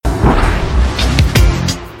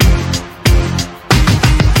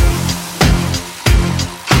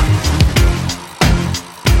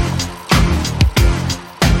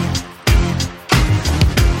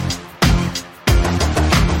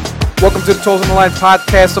to the Toes on the Line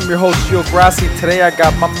podcast. I'm your host, Gio Grassi. Today I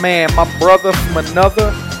got my man, my brother from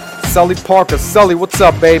another, Sully Parker. Sully, what's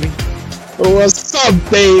up, baby? What's up,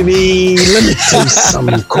 baby? Let me tell you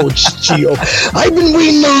something, Coach Gio. I've been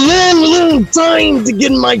waiting a long time to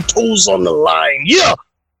get my toes on the line. Yeah.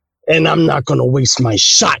 And I'm not going to waste my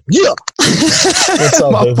shot. Yeah. What's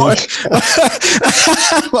up, my baby? boy,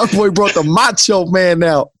 my boy brought the macho man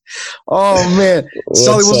out. Oh, man.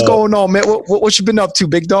 Sully, what's going on, man? What you been up to,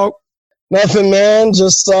 big dog? Nothing, man.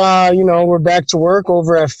 Just, we're back to work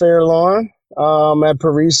over at Fairlawn at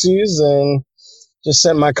Parisi's and just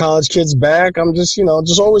sent my college kids back. I'm just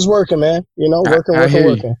always working, man.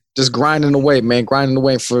 Working. Just grinding away, man. Grinding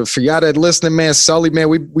away. For y'all that listening, man, Sully, man,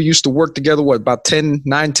 we used to work together, about 10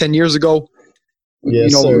 years ago?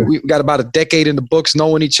 Yes, sir. We got about a decade in the books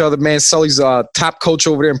knowing each other, man. Sully's a top coach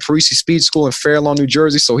over there in Parisi Speed School in Fairlawn, New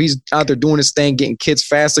Jersey. So he's out there doing his thing, getting kids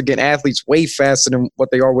faster, getting athletes way faster than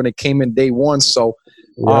what they are when they came in day one. So,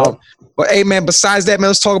 yeah. But hey, man, besides that, man,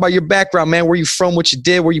 let's talk about your background, man. Where you from, what you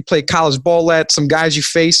did, where you played college ball at, some guys you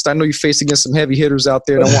faced. I know you faced against some heavy hitters out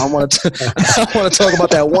there. I want to talk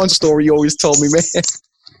about that one story you always told me, man.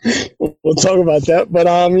 We'll talk about that. But,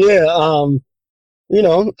 I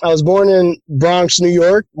was born in Bronx, New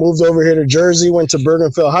York, moved over here to Jersey, went to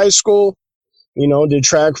Bergenfield High School, did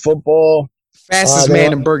track, football. Fastest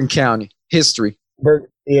man in Bergen County. History.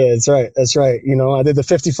 Yeah, that's right. I did the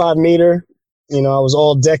 55 meter. I was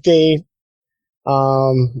all decade.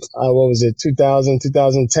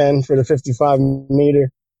 2010 for the 55 meter.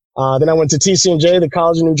 Then I went to TCNJ, the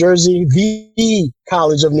College of New Jersey, the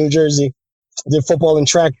College of New Jersey. Did football and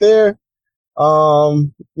track there.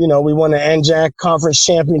 We won the NJAC conference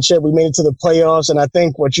championship. We made it to the playoffs. And I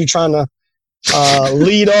think what you're trying to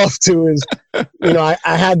lead off to is, I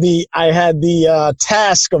had the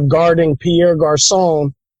task of guarding Pierre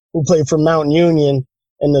Garçon, who played for Mount Union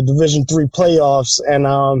in the Division III playoffs. And,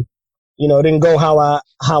 it didn't go how I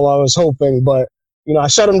was hoping, but, I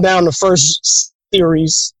shut him down the first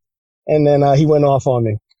series and then he went off on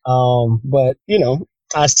me. But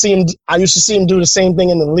I used to see him do the same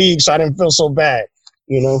thing in the league, so I didn't feel so bad,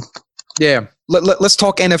 Yeah. Let's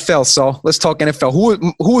talk NFL, so let's talk NFL.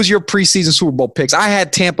 Who was your preseason Super Bowl picks? I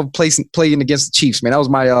had Tampa playing against the Chiefs, man. That was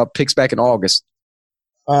my picks back in August.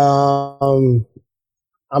 I'm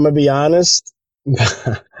gonna be honest.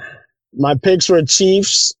 My picks were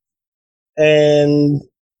Chiefs and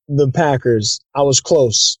the Packers. I was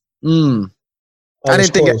close. I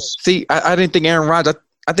didn't think Aaron Rodgers.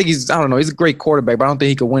 I think he's a great quarterback, but I don't think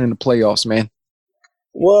he could win in the playoffs, man.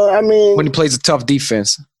 Well, I mean, when he plays a tough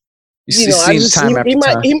defense, he makes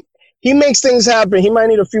things happen. He might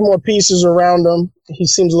need a few more pieces around him. He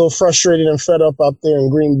seems a little frustrated and fed up out there in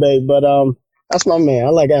Green Bay, but that's my man. I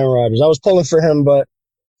like Aaron Rodgers. I was pulling for him, but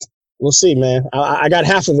we'll see, man. I got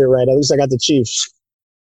half of it right. At least I got the Chiefs.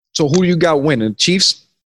 So who do you got winning? Chiefs?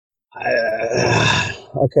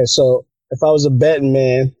 Okay, so if I was a betting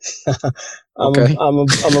man, I'm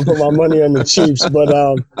gonna put my money on the Chiefs. But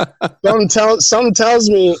something tells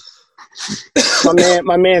me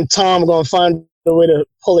my man Tom gonna find a way to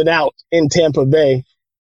pull it out in Tampa Bay.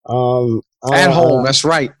 At home, that's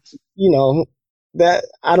right. That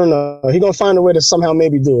I don't know. He gonna find a way to somehow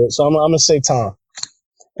maybe do it. So I'm gonna say Tom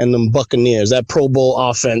and them Buccaneers, that Pro Bowl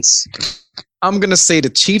offense. I'm gonna say the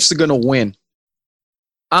Chiefs are gonna win.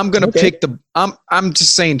 I'm gonna pick I'm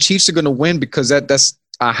just saying Chiefs are gonna win because that's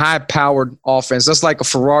a high-powered offense. That's like a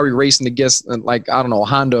Ferrari racing against a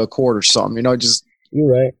Honda Accord or something. You're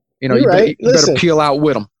right. You better peel out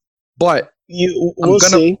with them. But we'll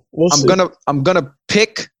see. I'm gonna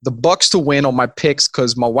pick the Bucs to win on my picks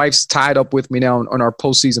because my wife's tied up with me now on our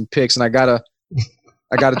postseason picks, and I gotta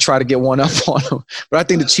try to get one up on them. But I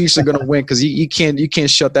think the Chiefs are gonna win because you can't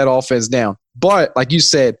shut that offense down. But like you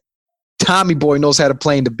said, Tommy Boy knows how to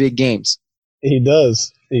play in the big games. He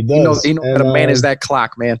does. He knows how to manage that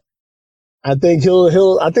clock, man. I think they'll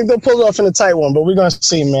pull it off in a tight one, but we're gonna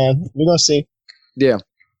see, man. We're gonna see. Yeah.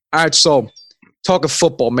 All right. So, talking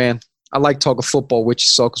football, man. I like talking football with you,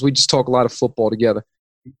 so because we just talk a lot of football together.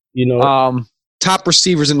 Top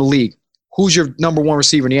receivers in the league. Who's your number one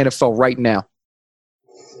receiver in the NFL right now?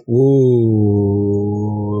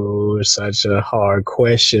 Ooh, such a hard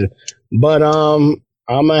question, but I'm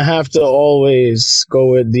gonna have to always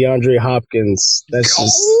go with DeAndre Hopkins. That's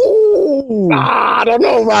just I don't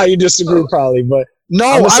know why you disagree, probably, but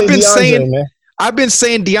no, I've been saying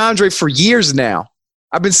DeAndre for years now.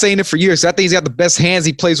 I've been saying it for years. I think he's got the best hands.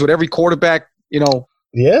 He plays with every quarterback.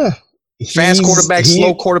 Yeah, fast quarterbacks,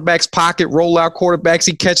 slow quarterbacks, pocket rollout quarterbacks.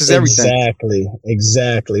 He catches everything.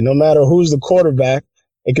 Exactly. No matter who's the quarterback,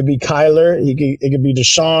 it could be Kyler. It could be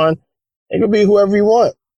Deshaun. It could be whoever you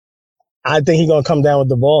want. I think he's gonna come down with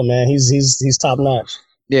the ball, man. He's top notch.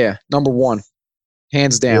 Yeah, number one,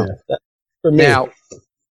 hands down. Yeah, for me. Now,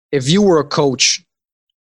 if you were a coach,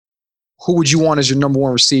 who would you want as your number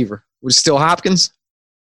one receiver? Would it still Hopkins?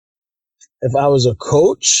 If I was a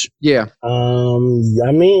coach, Yeah.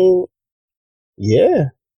 I mean, yeah,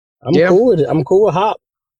 I'm cool with it. I'm cool with Hop.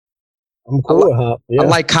 Yeah. I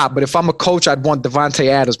like Hop, but if I'm a coach, I'd want Devontae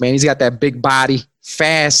Adams, man. He's got that big body,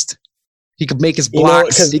 fast. He could make his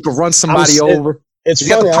blocks. He could run somebody over. It's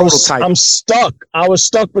funny. I'm stuck. I was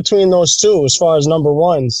stuck between those two as far as number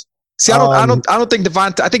ones. See, I don't think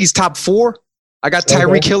Devontae. I think he's top 4. I got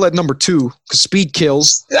Tyreek Hill at number 2 because speed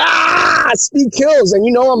kills. Speed kills, and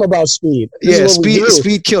you know I'm about speed.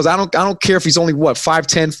 Speed kills. I don't care if he's only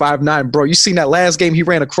 5'10", 5'9", bro. You seen that last game? He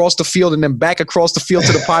ran across the field and then back across the field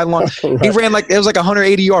to the pylon. Right. He ran it was like a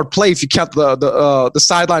 180-yard play if you count the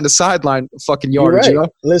sideline to sideline fucking yardage. Right. You know?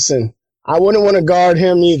 Listen, I wouldn't want to guard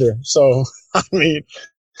him either. So I mean,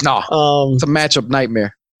 no, it's a matchup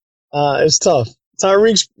nightmare. It's tough.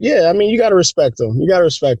 Tyreek's, I mean, you got to respect him.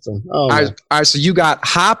 All right, so you got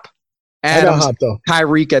Hop, Adams, I got Hop, though.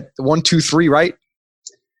 Tyreek at 1, 2, 3, right?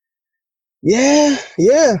 Yeah.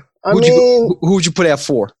 Who would you put at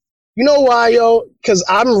 4? You know why, yo? Because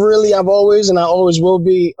I've always and I always will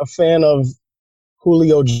be a fan of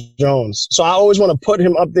Julio Jones. So I always want to put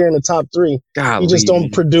him up there in the top 3. Golly. He just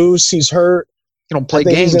don't produce. He's hurt. He don't play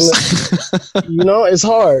games. It's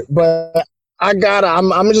hard, but I'm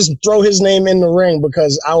gonna just throw his name in the ring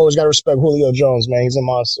because I always gotta respect Julio Jones, man. He's a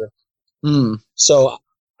monster. So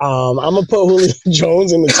I'm gonna put Julio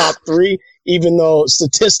Jones in the top 3, even though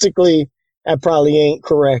statistically that probably ain't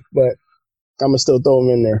correct, but I'm gonna still throw him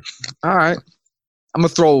in there. All right, I'm gonna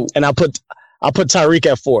throw, and I'll put Tyreek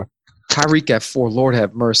at 4. Tyreek at 4. Lord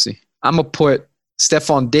have mercy. I'm gonna put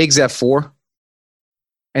Stephon Diggs at 4,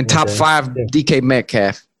 and top 5 DK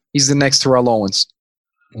Metcalf. He's the next Terrell Owens.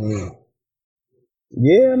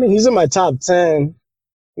 Yeah, I mean, he's in my top 10.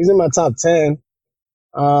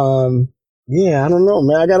 Yeah, I don't know,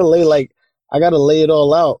 man. I gotta lay it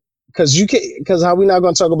all out. Because how we not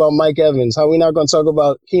gonna talk about Mike Evans? How we not gonna talk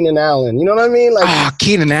about Keenan Allen? You know what I mean?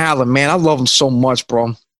 Keenan Allen, man. I love him so much,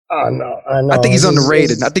 bro. I know. I think he's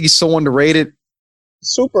underrated. I think he's so underrated.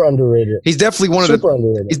 Super underrated. He's definitely one of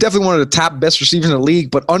the top best receivers in the league,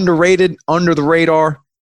 but underrated, under the radar.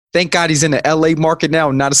 Thank God he's in the LA market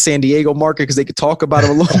now, not a San Diego market, because they could talk about him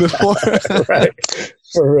a little bit more. Right.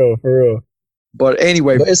 For real. But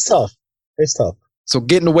anyway. But it's tough. So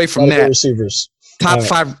getting away from that. Receivers. Top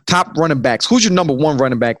 5 top running backs. Who's your number 1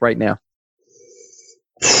 running back right now?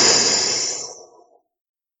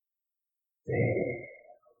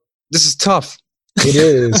 This is tough. It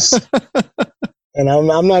is. And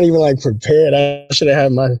I'm not even prepared. I should have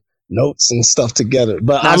had my notes and stuff together.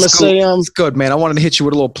 But I'm gonna say it's good, man. I wanted to hit you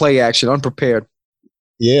with a little play action. Unprepared.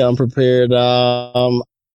 Yeah, I'm prepared. I'm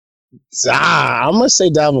gonna say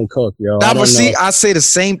Dalvin Cook, yo. I say the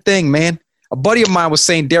same thing, man. A buddy of mine was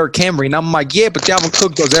saying Derrick Henry, and I'm like, yeah, but Dalvin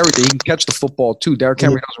Cook does everything. He can catch the football too. Derrick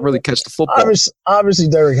Henry doesn't really catch the football. Obviously,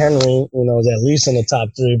 Derrick Henry, is at least in the top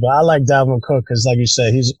 3. But I like Dalvin Cook because, like you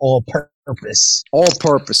said, he's all purpose. All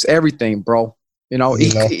purpose, everything, bro. He'll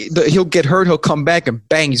get hurt, he'll come back, and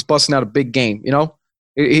bang, he's busting out a big game. He don't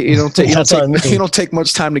take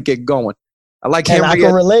much time to get going. I like Henry. I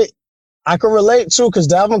can relate too because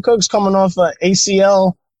Dalvin Cook's coming off an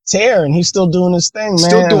ACL tear, and he's still doing his thing, man.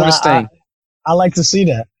 Still doing his thing. I like to see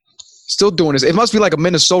that. Still doing this. It must be like a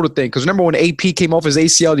Minnesota thing because remember when AP came off his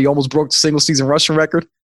ACL, he almost broke the single season rushing record.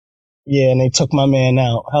 Yeah, and they took my man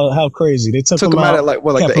out. How crazy! They took him out at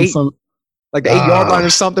the 8-yard line or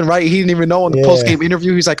something, right? He didn't even know in the post-game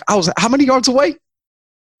interview. He's like, how many yards away? It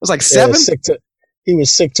was like 7? He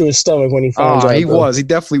was sick to his stomach when he found out. He was. He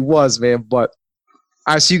definitely was, man. But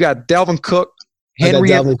all right, so you got Dalvin Cook,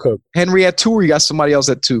 Henry at 2, or you got somebody else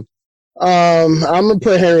at 2? I'm gonna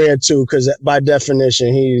put Henry at 2 because by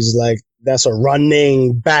definition he's that's a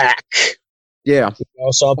running back. Yeah.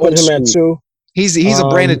 So I'll put him at 2. He's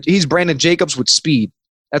Brandon Jacobs with speed.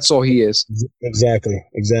 That's all he is. Exactly.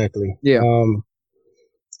 Yeah.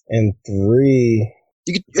 And 3.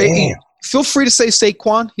 Feel free to say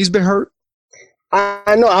Saquon. He's been hurt.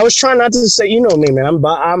 I know. I was trying not to say. You know me, man. I'm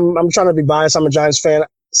trying to be biased. I'm a Giants fan.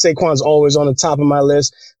 Saquon's always on the top of my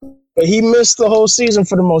list, but he missed the whole season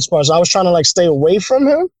for the most part. So I was trying to stay away from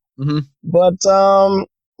him. Mm-hmm. But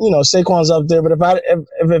Saquon's up there. But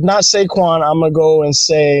if not Saquon, I'm gonna go and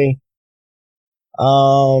say,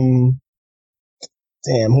 damn,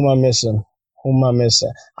 who am I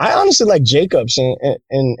missing? I honestly like Jacobs in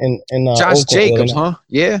Josh Oakland, Jacobs, huh?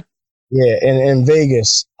 Yeah. Yeah, in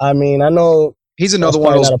Vegas. I mean, I know he's another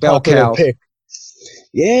one of those bell cows.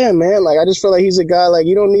 Yeah, man. Like I just feel like he's a guy. Like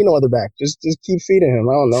you don't need no other back. Just keep feeding him.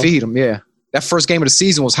 I don't know. Feed him, yeah. That first game of the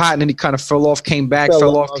season was hot, and then he kind of fell off, came back,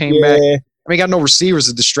 fell off, came yeah. back. I mean, he got no receivers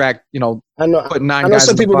to distract. You know, I know. put 9 I know guys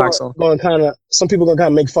some in the people box. some people gonna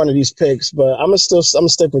kind of make fun of these picks, but I'm gonna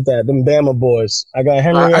stick with that. Them Bama boys. I got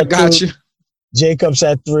Henry I at got 2, you. Jacobs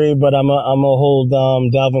at 3, but I'm gonna hold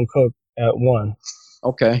Dalvin Cook at 1.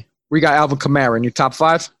 Okay, we got Alvin Kamara in your top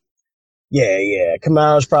 5. Yeah.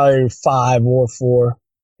 Kamara's probably 5 or 4.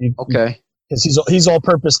 Okay. Because he's all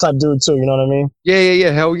purpose type dude too. You know what I mean? Yeah.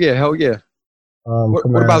 Hell yeah.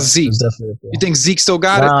 What about Zeke? You think Zeke still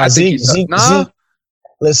got it? I think Zeke.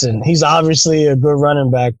 Listen, he's obviously a good running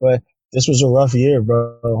back, but this was a rough year,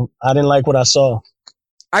 bro. I didn't like what I saw.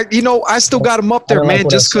 I still got him up there, man.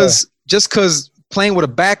 Just because playing with a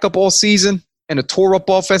backup all season and a tore up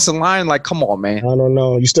offensive line, like, come on, man. I don't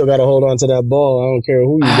know. You still got to hold on to that ball. I don't care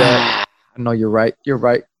who you got. I know you're right.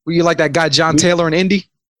 Well, you like that guy John Taylor in Indy?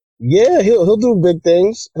 Yeah, he'll do big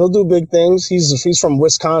things. He's from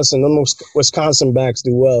Wisconsin. Most Wisconsin backs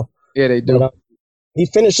do well. Yeah, they do. But, he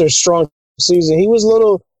finished a strong season. He was a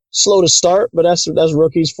little slow to start, but that's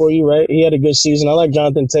rookies for you, right? He had a good season. I like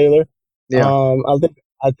Jonathan Taylor. Yeah.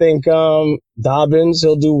 I think Dobbins,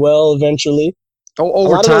 he'll do well eventually. Oh,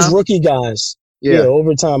 overtime. A lot of those rookie guys. Yeah,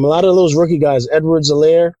 overtime. A lot of those rookie guys.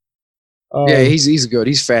 Edwards-Helaire. Yeah, he's good.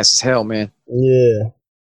 He's fast as hell, man. Yeah.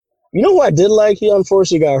 You know who I did like? He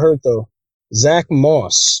unfortunately got hurt, though. Zach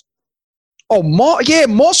Moss. Oh,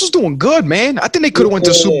 Moss was doing good, man. I think they could have went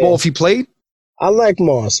to the Super Bowl if he played. I like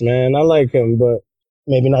Moss, man. I like him, but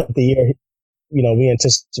maybe not the year we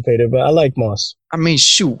anticipated, but I like Moss. I mean,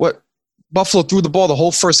 shoot, what? Buffalo threw the ball the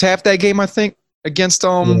whole first half that game, I think, against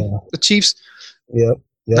the Chiefs. Yep.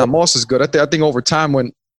 Now, Moss is good. I think over time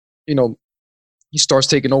when, he starts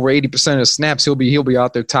taking over 80% of the snaps, he'll be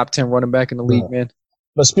out there top 10 running back in the league, man.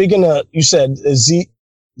 But speaking of, you said Zeke,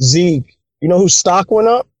 you know whose stock went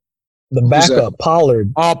up? The backup,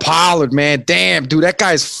 Pollard. Oh, Pollard, man. Damn, dude, that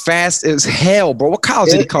guy's fast as hell, bro. What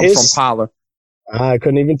college did he come from, Pollard? I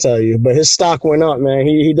couldn't even tell you, but his stock went up, man.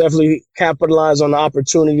 He definitely capitalized on the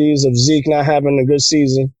opportunities of Zeke not having a good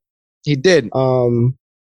season. He did. And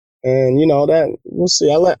that we'll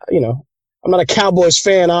see. I'm not a Cowboys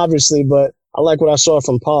fan, obviously, but I like what I saw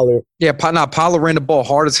from Pollard. Yeah, Pollard ran the ball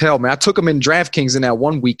hard as hell, man. I took him in DraftKings in that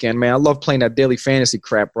one weekend, man. I love playing that daily fantasy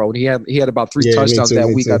crap, bro. He had about 3 touchdowns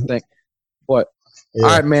that week, I think. But all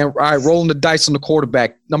right, man. All right, rolling the dice on the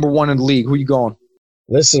quarterback, number 1 in the league. Who you going?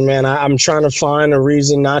 Listen, man, I'm trying to find a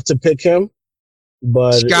reason not to pick him,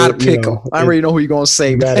 but you gotta pick him. I already know who you're gonna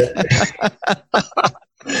say, man.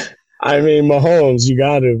 I mean, Mahomes, you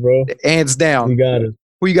got it, bro. Hands down. You got it.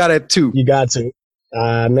 Who you got at 2? You got to.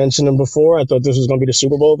 I mentioned him before. I thought this was going to be the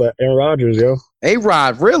Super Bowl, but Aaron Rodgers, yo.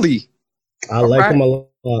 A-Rod, really? I like him a lot.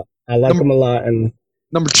 Him a lot. And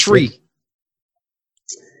number 3.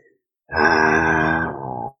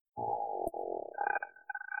 I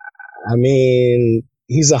mean,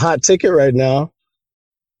 he's a hot ticket right now.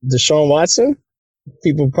 Deshaun Watson.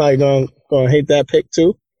 People probably gonna hate that pick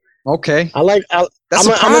too. Okay. That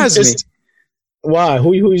surprised me. Why?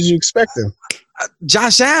 Who is you expecting?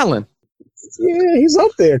 Josh Allen. Yeah, he's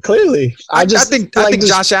up there, clearly. I think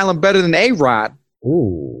Josh Allen better than A-Rod.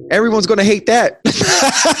 Ooh. Everyone's going to hate that.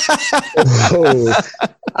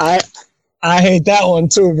 I hate that one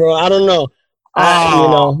too, bro. I don't know.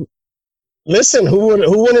 Listen, who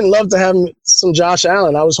wouldn't love to have some Josh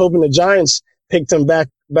Allen? I was hoping the Giants picked him back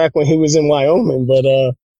when he was in Wyoming. But,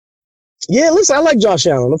 listen, I like Josh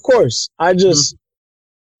Allen, of course. I just,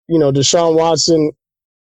 Deshaun Watson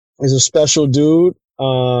is a special dude.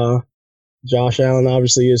 Josh Allen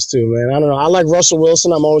obviously is too, man. I don't know. I like Russell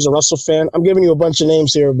Wilson. I'm always a Russell fan. I'm giving you a bunch of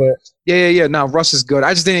names here, but yeah. No, Russ is good.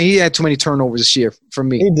 I just didn't. He had too many turnovers this year for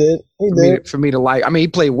me. He did. For me to like. I mean, he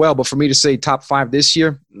played well, but for me to say top 5 this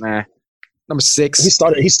year, nah. Number 6. He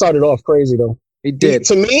started off crazy though. He did.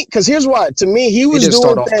 To me, because here's why. To me, he was doing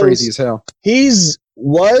start off things, crazy as hell.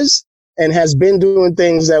 Was and has been doing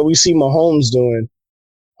things that we see Mahomes doing.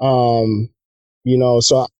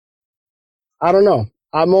 So I don't know.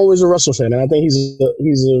 I'm always a Russell fan, and I think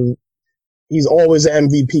he's always an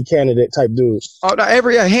MVP candidate type dude. Oh no,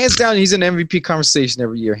 hands down, he's in the MVP conversation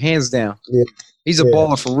every year, hands down. Yeah. He's a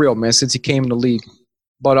baller for real, man. Since he came in the league.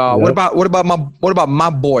 But what about my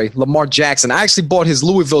boy Lamar Jackson? I actually bought his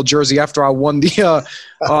Louisville jersey after I won the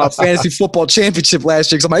fantasy football championship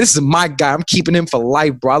last year. Because I'm like, this is my guy. I'm keeping him for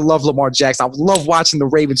life, bro. I love Lamar Jackson. I love watching the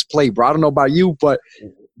Ravens play, bro. I don't know about you, but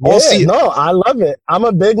Yeah, no, I love it. I'm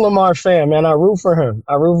a big Lamar fan, man. I root for him.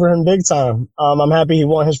 I root for him big time. I'm happy he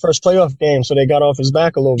won his first playoff game, so they got off his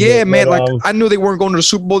back a little bit. Yeah, man. But, I knew they weren't going to the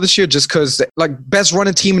Super Bowl this year just because, best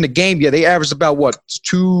running team in the game. Yeah, they averaged about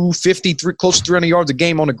 250, close to 300 yards a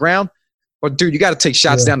game on the ground. But dude, you got to take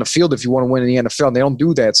shots down the field if you want to win in the NFL. And they don't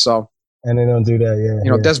do that. So. And they don't do that.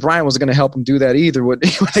 Yeah. Des Bryant wasn't going to help him do that either. When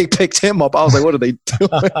they picked him up, I was like, what are they doing?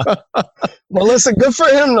 Well, listen, good for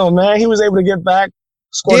him though, man. He was able to get back.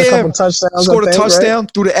 Scored a couple touchdowns. Scored a touchdown,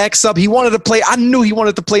 threw the X up. He wanted to play. I knew he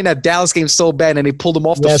wanted to play in that Dallas game so bad, and they pulled him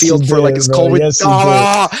off the field for his COVID.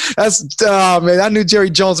 Man. I knew Jerry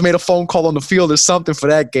Jones made a phone call on the field or something for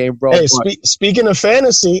that game, bro. Hey, speaking of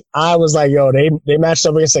fantasy, I was like, yo, they matched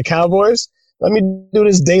up against the Cowboys. Let me do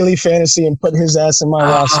this daily fantasy and put his ass in my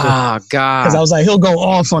roster. Ah, God. Because I was like, he'll go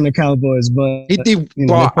off on the Cowboys, but he did,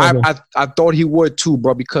 bro. I thought he would too,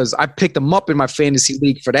 bro, because I picked him up in my fantasy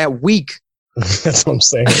league for that week. That's what I'm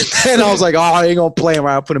saying. And I was like, I ain't gonna play him.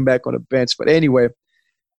 I'll put him back on the bench. But anyway,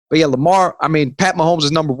 Lamar. I mean, Pat Mahomes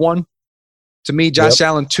is number 1 to me. Josh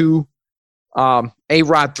Allen 2,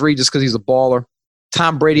 A-Rod 3 just because he's a baller.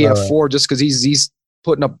 Tom Brady at 4 just because he's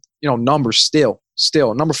putting up numbers still.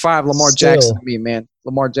 Number 5, Lamar Jackson to me, man.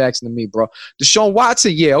 Lamar Jackson to me, bro. Deshaun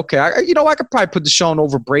Watson, yeah, okay. I could probably put Deshaun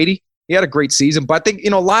over Brady. He had a great season, but I think a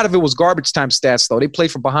lot of it was garbage time stats though. They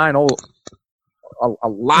played from behind a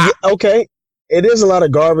lot. Yeah, okay. It is a lot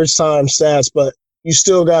of garbage time stats, but you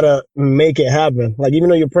still got to make it happen. Like, even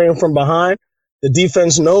though you're playing from behind, the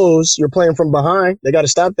defense knows you're playing from behind. They got to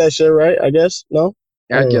stop that shit, right? I guess? No?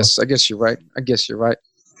 Yeah, I guess you're right.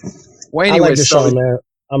 Well, anyway, I like Deshaun, man.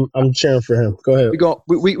 I'm cheering for him. Go ahead.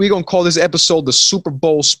 We're going to call this episode the Super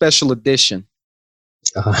Bowl Special Edition.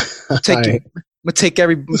 Take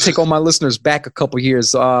all my listeners back a couple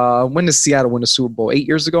years. When did Seattle win the Super Bowl? 8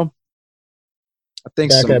 years ago? I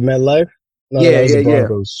think back at MetLife? No,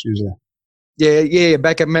 Broncos, yeah.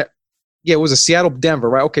 Back at Met. Yeah, it was a Seattle-Denver,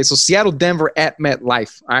 right? Okay, so Seattle-Denver at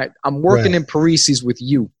MetLife. All right, I'm working in Parisi's with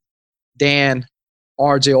you, Dan,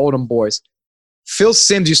 RJ, all them boys. Phil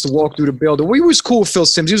Simms used to walk through the building. We was cool with Phil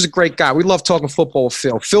Simms. He was a great guy. We loved talking football with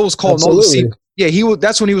Phil. Phil was calling all the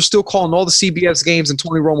that's when he was still calling all the CBS games and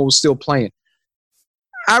Tony Romo was still playing.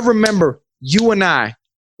 I remember you and I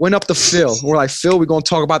went up to Phil. We're like, Phil, we're going to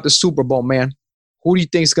talk about the Super Bowl, man. Who do you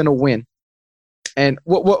think is going to win? And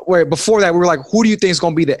before that, we were like, who do you think is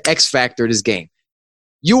going to be the X factor of this game?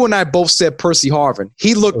 You and I both said Percy Harvin.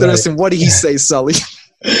 He looked at us and what did he say, Sully?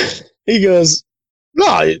 He goes,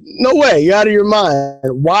 no way. You're out of your mind.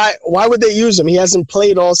 Why would they use him? He hasn't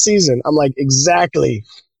played all season. I'm like, exactly.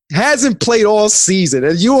 Hasn't played all season.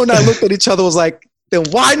 And you and I looked at each other was like, then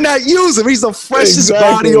why not use him? He's the freshest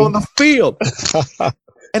body on the field.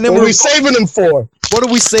 And then what are we saving him for? What are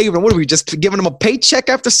we saving? What are we just giving him a paycheck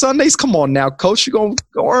after Sundays? Come on now, coach. You're going to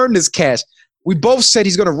go earn this cash. We both said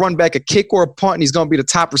he's going to run back a kick or a punt, and he's going to be the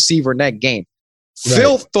top receiver in that game. Right.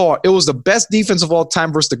 Phil thought it was the best defense of all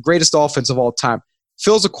time versus the greatest offense of all time.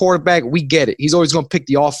 Phil's a quarterback. We get it. He's always going to pick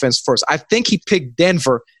the offense first. I think he picked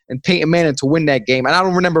Denver and Peyton Manning to win that game. And I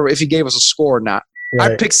don't remember if he gave us a score or not.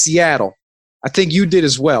 Right. I picked Seattle. I think you did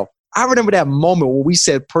as well. I remember that moment when we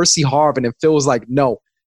said Percy Harvin, and Phil was like, no.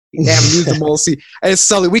 He haven't used them all season. And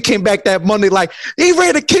Sully, we came back that Monday like, he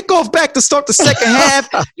ran a kickoff back to start the second half.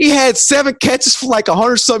 He had 7 catches for like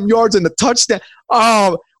 100-something yards and a touchdown.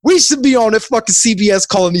 We should be on at fucking CBS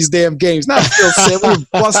calling these damn games. Not Phil said. We were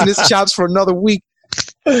busting his chops for another week.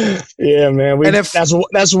 Yeah, man. That's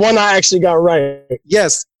one I actually got right.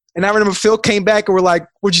 Yes. And I remember Phil came back and we're like,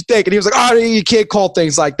 what'd you think? And he was like, you can't call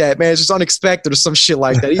things like that, man. It's just unexpected or some shit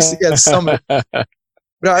like that. He had some.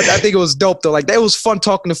 But I think it was dope though. Like that was fun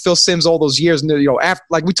talking to Phil Simms all those years. And after,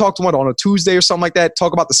 like we talked to him on a Tuesday or something like that.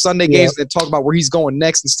 Talk about the Sunday games and then talk about where he's going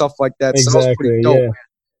next and stuff like that. Exactly. So that was pretty dope.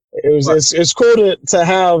 Yeah. It's cool to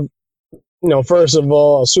have, first of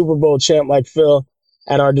all, a Super Bowl champ like Phil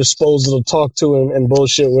at our disposal to talk to him and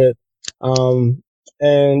bullshit with.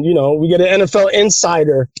 And we get an NFL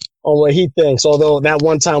insider on what he thinks. Although that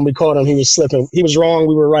one time we caught him, he was slipping. He was wrong.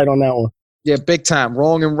 We were right on that one. Yeah, big time.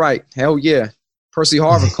 Wrong and right. Hell yeah. Percy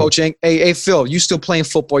Harvin, coach. Hey, Phil, you still playing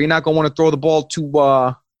football. You're not going to want to throw the ball to,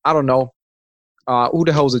 I don't know, who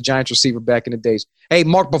the hell was a Giants receiver back in the days? Hey,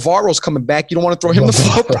 Mark Bavaro's coming back. You don't want to throw him the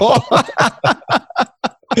football?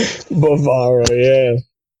 Bavaro, yeah.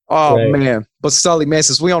 Oh, right. Man. But Sully, man,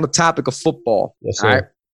 since we're on the topic of football, yes, all right,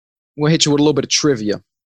 we'll hit you with a little bit of trivia.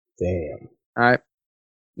 Damn. All right.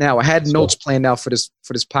 Now, I had notes planned out for this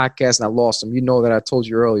podcast, and I lost them. You know that I told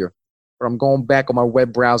you earlier. But I'm going back on my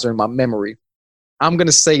web browser in my memory. I'm going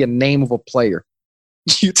to say a name of a player.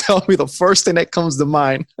 You tell me the first thing that comes to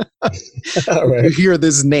mind All right. when you hear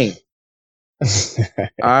this name.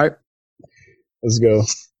 All right. Let's go.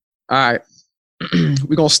 All right.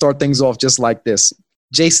 We're going to start things off just like this.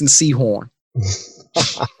 Jason Sehorn.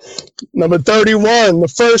 Number 31, the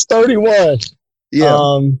first 31.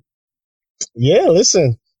 Yeah. Yeah,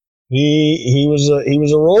 listen. He was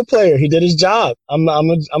a role player. He did his job. I'm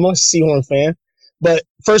a Sehorn fan. But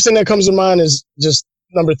first thing that comes to mind is just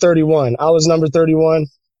number 31. I was number 31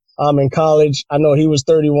 in college. I know he was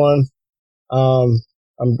 31. I'm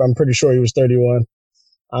pretty sure he was 31.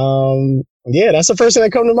 Yeah, that's the first thing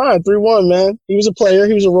that comes to mind. 3-1, man. He was a player.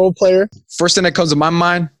 He was a role player. First thing that comes to my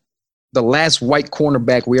mind, the last white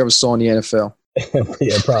cornerback we ever saw in the NFL.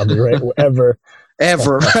 Yeah, probably, right?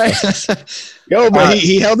 Ever, right? Yo, but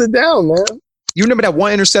he held it down, man. You remember that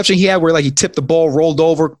one interception he had where like he tipped the ball, rolled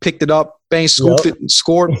over, picked it up, bang, scooped it, and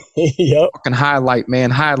scored? Yep. Fucking highlight, man.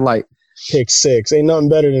 Highlight. Pick six. Ain't nothing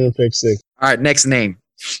better than a pick six. All right, next name.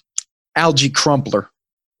 Algie Crumpler.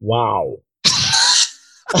 Wow.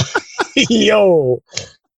 Yo.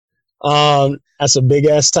 That's a big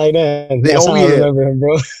ass tight end. That's how I remember him,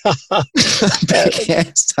 bro. Big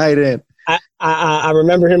ass tight end. I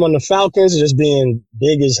remember him on the Falcons just being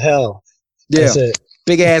big as hell. Yeah. That's it.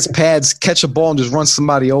 Big ass pads, catch a ball and just run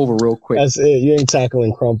somebody over real quick. That's it. You ain't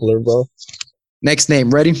tackling Crumpler, bro. Next name,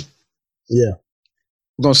 ready? Yeah.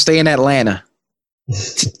 We're gonna stay in Atlanta.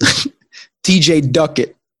 TJ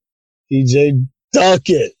Duckett. TJ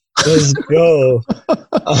Duckett. Let's go.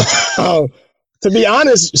 To be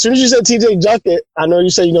honest, as soon as you said TJ Duckett, I know you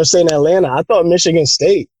said you're gonna stay in Atlanta. I thought Michigan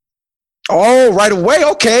State. Oh, right away.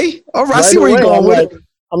 Okay. All right. I see where you're going with it.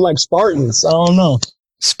 I'm like Spartans. I don't know.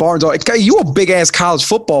 Spartans. You a big ass college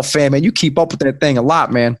football fan, man. You keep up with that thing a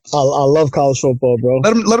lot, man. I love college football, bro.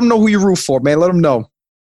 Let them know who you root for, man. Let them know.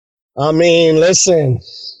 I mean, listen,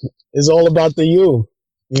 it's all about the U.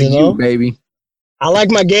 You know, you, baby. I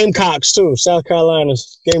like my Gamecocks too. South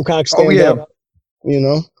Carolina's Gamecocks stand up. You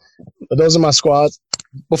know, but those are my squads.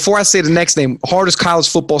 Before I say the next name, hardest college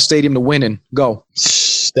football stadium to win in. Go.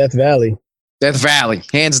 Death Valley. Death Valley,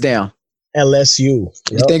 hands down. LSU.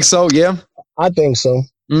 Yep. You think so? Yeah. I think so.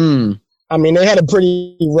 I mean, they had a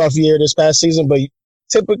pretty rough year this past season, but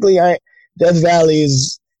typically, Death Valley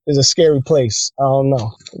is a scary place. I don't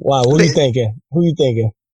know. Wow, what are you thinking? Who you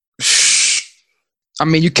thinking? I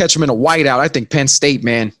mean, you catch them in a whiteout. I think Penn State,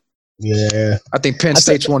 man. Yeah. I think Penn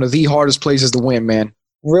State's one of the hardest places to win, man.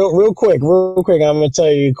 Real quick. I'm gonna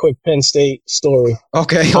tell you a quick Penn State story.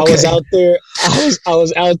 Okay. I was out there. I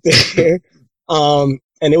was out there.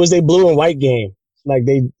 And it was a blue and white game. Like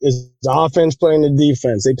it's the offense playing the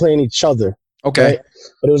defense. They playing each other. Okay. Right?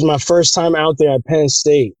 But it was my first time out there at Penn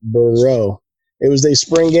State, bro. It was their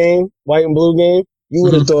spring game, white and blue game. You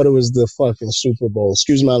would have thought it was the fucking Super Bowl.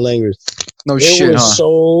 Excuse my language. No shit, It was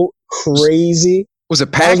so crazy. Was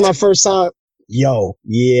it packed? That was my first time. Yo.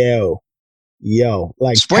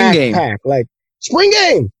 Like spring game. Like spring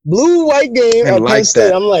game. Blue, white game at Penn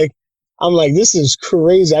State. I'm like, this is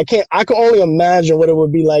crazy. I can only imagine what it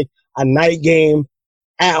would be like a night game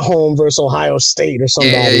at home versus Ohio State or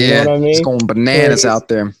somebody. Yeah. You know what I mean? It's going bananas out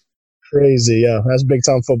there. Crazy, yeah. That's big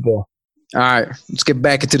time football. All right. Let's get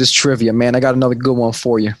back into this trivia, man. I got another good one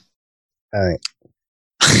for you. All right.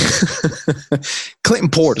 Clinton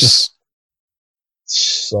Portis.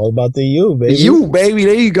 It's all about the U, baby. You, baby.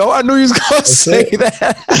 There you go. I knew you was going to say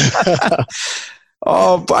that.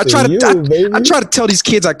 But I try to tell these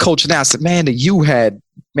kids I coach now. I said, man, the U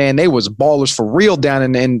they was ballers for real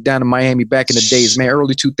down in Miami back in the days, man.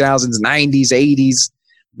 Early 2000s, 90s, 80s.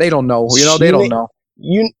 They don't know. They don't know.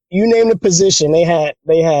 You name the position. They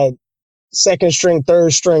had second string,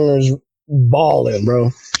 third stringers balling,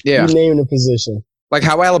 bro. Yeah. You name the position. Like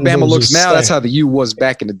how Alabama looks now, that's how the U was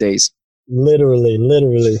back in the days. Literally.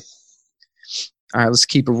 All right, let's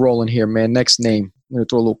keep it rolling here, man. Next name. I'm going to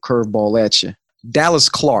throw a little curveball at you. Dallas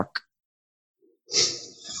Clark.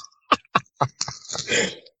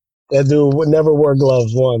 That dude would never wear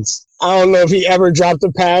gloves once. I don't know if he ever dropped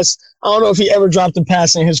a pass.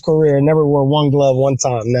 In his career. Never wore one glove one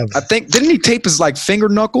time. Never. I think, didn't he tape his finger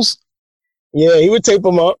knuckles? Yeah, he would tape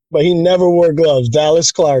them up, but he never wore gloves.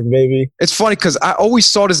 Dallas Clark, baby. It's funny because I always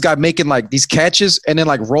saw this guy making these catches and then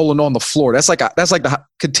rolling on the floor. That's like the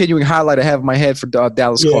continuing highlight I have in my head for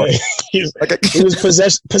Dallas Clark. he was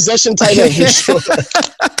possession tight end for sure.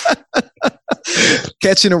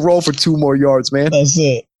 Catching and roll for 2 more yards, man. That's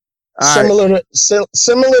it. All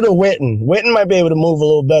similar to Witten. Witten might be able to move a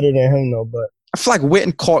little better than him though, but I feel like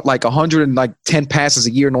Witten caught 110 passes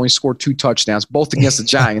a year and only scored 2 touchdowns, both against the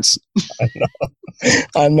Giants.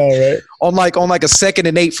 I know, right? On a 2nd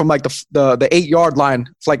and 8 from the 8-yard line,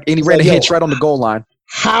 and he ran a hitch right on the goal line.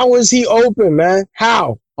 How is he open, man?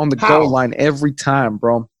 How? On the goal line every time,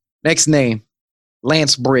 bro. Next name,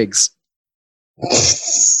 Lance Briggs.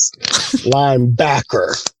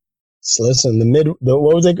 Linebacker. So listen,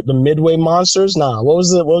 what was it? The Midway Monsters? Nah, what was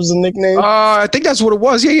the nickname? I think that's what it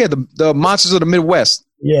was. Yeah. The Monsters of the Midwest.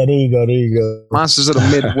 Yeah, there you go. Monsters of the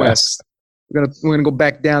Midwest. We're gonna go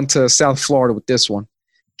back down to South Florida with this one.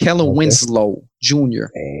 Kellen Winslow Jr.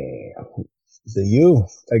 The U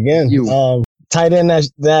again. Tight end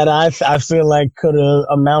that I feel like could have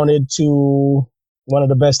amounted to one of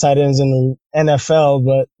the best tight ends in the NFL,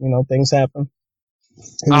 but things happen.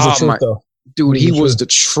 He was the truth, though. Dude, he was the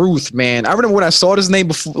truth, man. I remember when I saw his name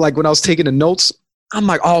before, like when I was taking the notes, I'm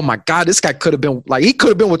like, oh my God, this guy could have been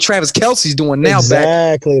what Travis Kelce's doing now.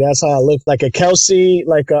 Exactly. That's how it looked. Like a Kelce,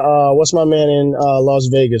 like a, what's my man in Las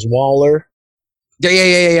Vegas? Waller.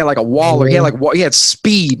 Yeah. Like a Waller. He had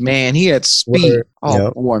speed, man. He had speed.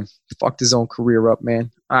 Boy. Fucked his own career up, man.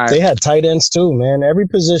 All right. They had tight ends too, man. Every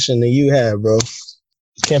position that you had, bro.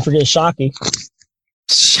 Can't forget Shockey.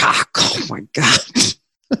 Shock. Oh my God.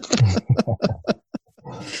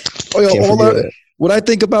 What I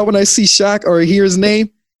think about when I see Shaq or hear his name,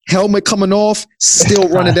 helmet coming off, still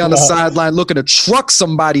running down the sideline, looking to truck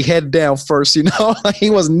somebody head down first. He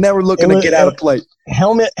was never looking to get out of play.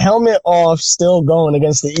 Helmet off, still going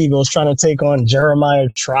against the Eagles, trying to take on Jeremiah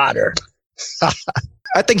Trotter.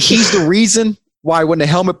 I think he's the reason why when the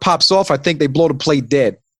helmet pops off, I think they blow the play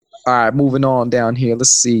dead. All right, moving on down here.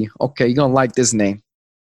 Let's see. Okay, you're gonna like this name,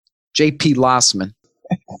 J.P. Lossman.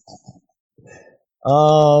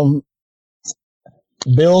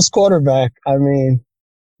 Bills quarterback. I mean,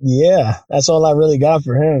 yeah, that's all I really got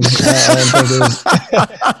for him.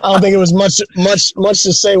 I don't think it was much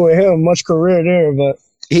to say with him, much career there, but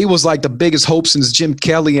he was like the biggest hope since Jim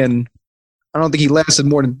Kelly, and I don't think he lasted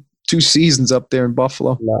more than 2 seasons up there in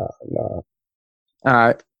Buffalo. Nah. All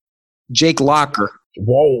right, Jake Locker.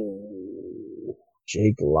 Whoa,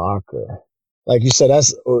 Jake Locker. Like you said,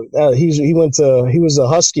 he was a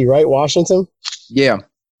Husky, right? Washington. Yeah.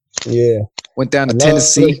 Went down to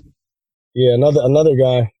Tennessee. Yeah, another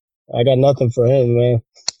guy. I got nothing for him, man.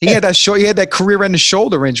 He had that career-ending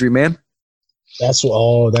shoulder injury, man. That's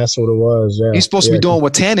what it was. Yeah. He's supposed to be doing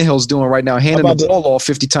what Tannehill's doing right now, handing the ball off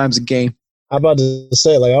 50 times a game. I'm about to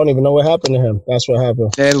say, I don't even know what happened to him. That's what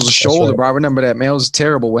happened. Yeah, it was a shoulder, bro. I remember that, man. It was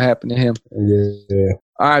terrible what happened to him. Yeah.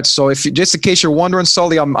 All right, so just in case you're wondering,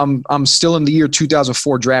 Sully, I'm still in the year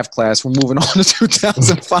 2004 draft class. We're moving on to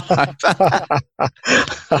 2005.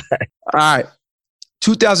 All right.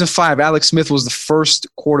 2005, Alex Smith was the first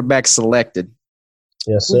quarterback selected.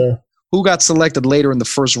 Yes, sir. Who got selected later in the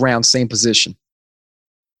first round, same position?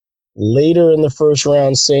 Later in the first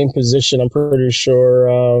round, same position. I'm pretty sure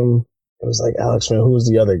it was like Alex Smith. Who was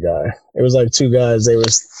the other guy? It was like 2 guys they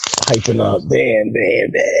was hyping up. Damn.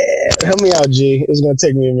 Help me out, G. It's going to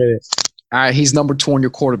take me a minute. All right, he's number 2 on your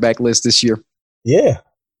quarterback list this year. Yeah.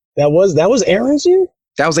 That was Aaron's year?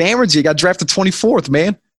 That was Aaron's year. Got drafted 24th,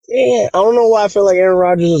 man. Yeah, I don't know why I feel like Aaron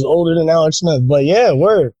Rodgers is older than Alex Smith, but yeah,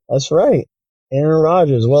 word. That's right. Aaron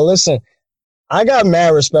Rodgers. Well, listen, I got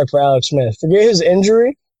mad respect for Alex Smith. Forget his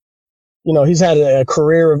injury. He's had a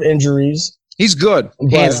career of injuries. He's good,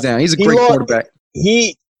 hands down. He's a great quarterback.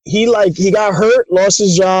 He got hurt, lost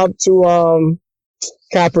his job to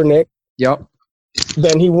Kaepernick. Yep.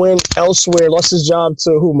 Then he went elsewhere, lost his job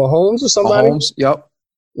to who? Mahomes or somebody? Mahomes, yep.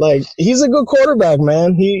 Like, he's a good quarterback,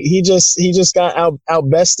 man. He just got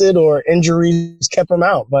outbested or injuries kept him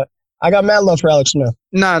out. But I got mad love for Alex Smith.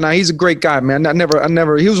 Nah, he's a great guy, man. I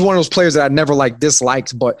never. He was one of those players that I never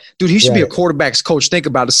disliked. But dude, he should be a quarterback's coach. Think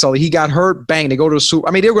about it, Sully. He got hurt. Bang, they go to the Super.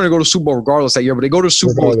 I mean, they were going to go to the Super Bowl regardless that year, but they go to the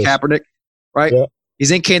Super Bowl with Kaepernick, right? Yeah.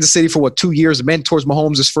 He's in Kansas City for 2 years, mentors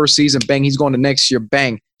Mahomes his first season. Bang, he's going to next year.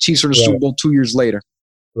 Bang, Chiefs are in the Super Bowl 2 years later.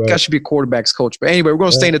 Right. Guy should be a quarterback's coach. But anyway, we're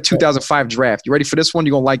going to stay in the 2005 draft. You ready for this one?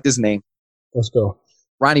 You're going to like this name. Let's go.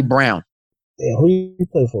 Ronnie Brown. Yeah, who you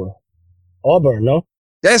play for? Auburn, no?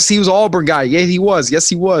 Yes, he was an Auburn guy. Yeah, he was. Yes,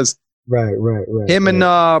 he was. Right. Him and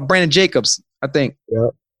Brandon Jacobs, I think.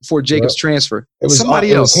 Yep. Before Jacobs transferred. It was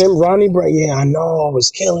somebody else. It was him, Ronnie Brown. Yeah, I know. It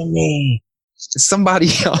was killing me. It's somebody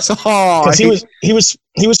else. Oh, he was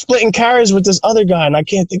splitting carries with this other guy, and I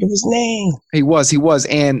can't think of his name. He was.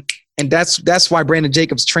 And that's why Brandon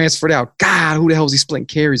Jacobs transferred out. God, who the hell is he splitting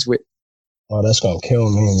carries with? Oh, that's gonna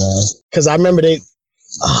kill me, man. Because I remember they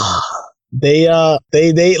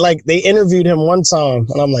interviewed him one time,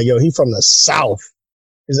 and I'm like, yo, he from the South.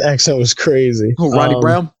 His accent was crazy. Who, Ronnie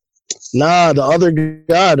Brown? Nah, the other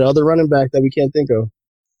guy, the other running back that we can't think of.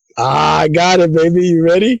 I got it, baby. You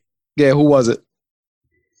ready? Yeah, who was it?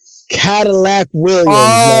 Cadillac Williams,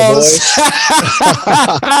 my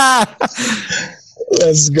boy.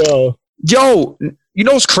 Let's go. Yo, You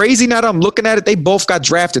know what's crazy now that I'm looking at it? They both got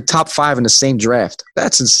drafted top 5 in the same draft.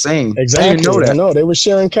 That's insane. Exactly. I didn't know that. I know. They were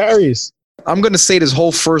sharing carries. I'm going to say this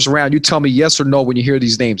whole first round. You tell me yes or no when you hear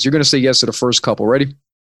these names. You're going to say yes to the first couple. Ready?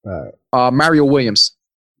 All right. Mario Williams.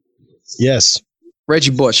 Yes.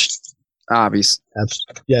 Reggie Bush. Obvious.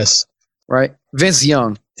 Yes. Right? Vince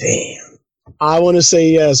Young. Damn. I want to say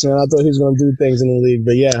yes, man. I thought he was going to do things in the league.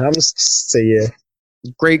 But yeah, I'm going to say yeah.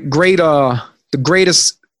 Great, the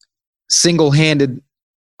greatest single-handed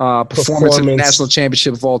performance in the national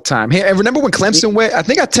championship of all time. Hey, and remember when Clemson went? I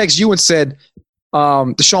think I texted you and said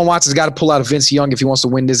Deshaun Watson's got to pull out a Vince Young if he wants to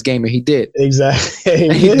win this game, and he did. Exactly.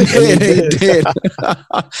 He did.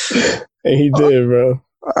 And he did, bro.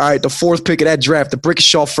 All right, the 4th pick of that draft, the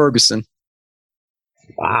Brickashaw Ferguson.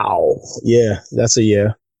 Wow. Yeah, that's a yeah.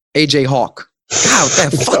 AJ Hawk. God,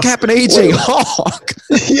 what the fuck happened to AJ Hawk?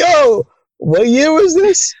 Yo, what year was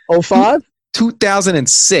this? 05?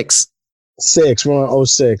 2006. We're on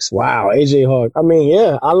 06. Wow, AJ Hawk. I mean,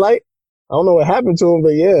 yeah, I don't know what happened to him, but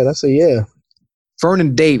yeah, that's a yeah.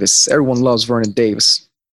 Vernon Davis. Everyone loves Vernon Davis.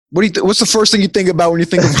 What's the first thing you think about when you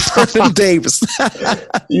think of Vernon Davis?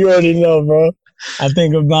 You already know, bro. I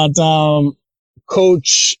think about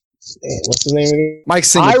Coach. What's his name again? Mike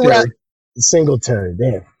Singletary. Singletary.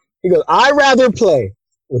 Damn. He goes, I'd rather play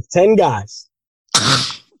with 10 guys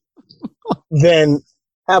than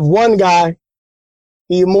have one guy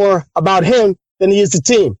be more about him than he is the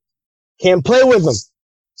team. Can't play with him.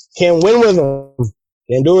 Can't win with him.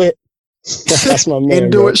 Can't do it. That's my man.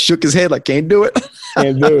 Can't do it. Shook his head like, can't do it.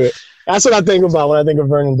 Can't do it. That's what I think about when I think of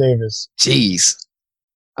Vernon Davis. Jeez.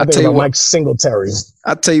 I think about Mike Singletary.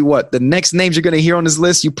 I'll tell you what. The next names you're going to hear on this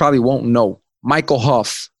list, you probably won't know. Michael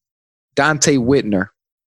Huff. Dante Whitner.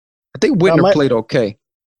 I think Whitner played okay.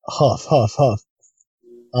 Huff. I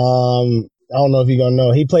don't know if you're going to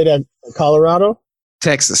know. He played at Colorado?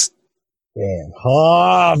 Texas. Damn.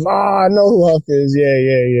 Huff. I know who Huff is.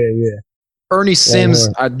 Yeah. Ernie Sims.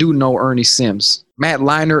 I do know Ernie Sims. Matt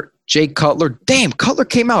Leinart. Jay Cutler. Damn, Cutler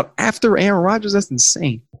came out after Aaron Rodgers. That's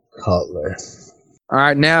insane. Cutler. All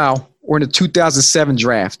right, now we're in the 2007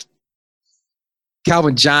 draft.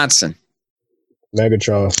 Calvin Johnson.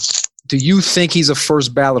 Megatron. Do you think he's a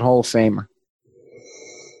first ballot Hall of Famer?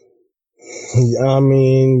 I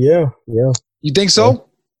mean, yeah. You think so?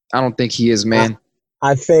 Yeah. I don't think he is, man.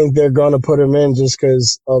 I think they're going to put him in just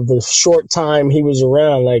because of the short time he was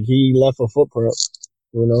around. Like, he left a footprint,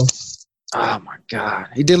 you know? Oh, my God.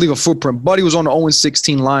 He did leave a footprint, but he was on the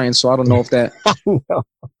 0-16 Lions, so I don't know if that –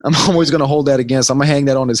 I'm always going to hold that against. I'm going to hang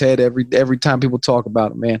that on his head every time people talk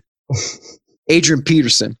about him, man. Adrian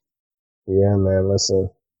Peterson. Yeah, man, listen.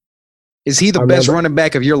 Is he the best running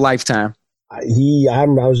back of your lifetime? I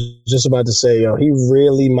was just about to say, he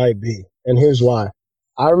really might be. And here's why.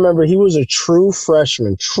 I remember he was a true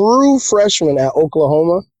freshman at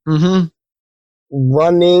Oklahoma,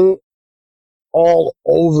 running all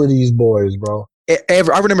over these boys, bro. I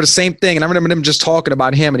remember the same thing, and I remember them just talking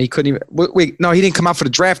about him, and he couldn't even – wait, no, he didn't come out for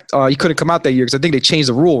the draft. He couldn't come out that year because I think they changed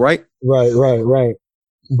the rule, right? Right.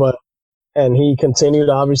 And he continued,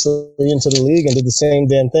 obviously, into the league and did the same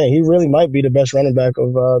damn thing. He really might be the best running back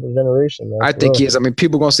of the generation, man. I think he is. I mean,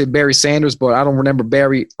 people are going to say Barry Sanders, but I don't remember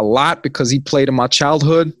Barry a lot because he played in my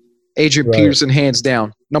childhood. Adrian Peterson, hands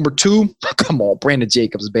down. Number 2, come on, Brandon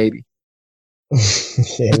Jacobs, baby.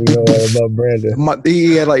 Yeah, we know all about Brandon.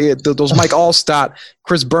 He had those Mike Allstott,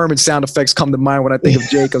 Chris Berman sound effects come to mind when I think of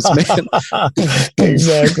Jacobs, man.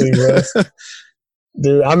 Exactly, bro.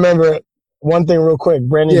 Dude, I remember one thing real quick.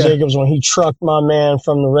 Brandon Jacobs, when he trucked my man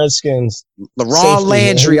from the Redskins. LaRon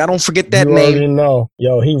Landry. I don't forget that name. You already know.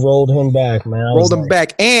 Yo, he rolled him back, man. Rolled him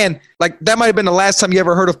back. And that might have been the last time you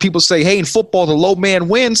ever heard of people say, hey, in football, the low man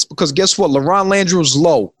wins, because guess what? LaRon Landry was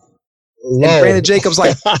low. And Brandon Jacobs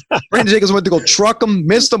went to go truck him,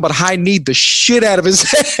 missed him, but high kneed the shit out of his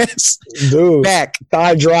ass. Dude, back.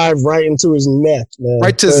 Thigh drive right into his neck, man.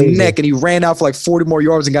 Right to his neck, and he ran out for like 40 more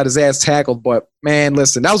yards and got his ass tackled. But, man,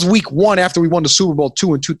 listen, that was week 1 after we won the Super Bowl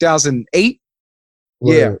II in 2008.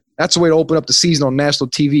 Right. Yeah, that's the way to open up the season on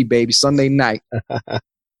national TV, baby, Sunday night. All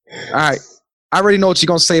right. I already know what you're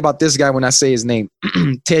going to say about this guy when I say his name.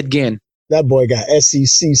 Ted Ginn. That boy got SEC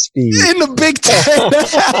speed. In the Big Ten.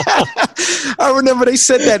 I remember they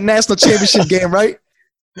said that national championship game, right?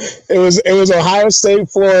 It was Ohio State,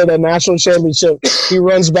 Florida national championship. He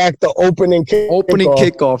runs back the opening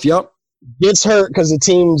kickoff. Yep. Gets hurt because the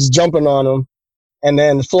team's jumping on him. And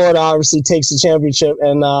then Florida obviously takes the championship.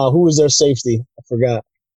 And who was their safety? I forgot.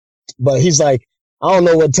 But he's like, I don't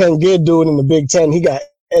know what Ted Ginn doing in the Big Ten. He got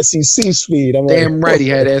SEC speed. I'm damn right he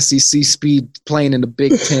had SEC speed playing in the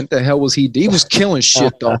Big Ten. The hell was he? He was killing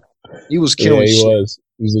shit, though. He was killing shit.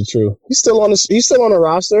 He's the truth. He's still on the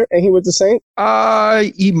roster, and he with the Saints.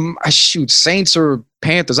 Shoot, Saints or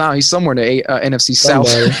Panthers. I don't know. He's somewhere in the NFC South.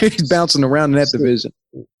 He's bouncing around in that division.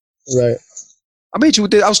 Right. I bet you.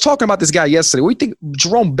 I was talking about this guy yesterday. What do you think,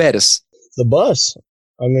 Jerome Bettis? The bus.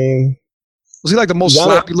 I mean, was he like the most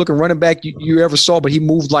sloppy looking running back you ever saw? But he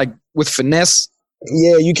moved like with finesse.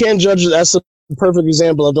 Yeah, you can't judge. That's a perfect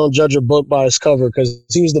example of don't judge a book by its cover, because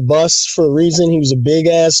he was the bus for a reason. He was a big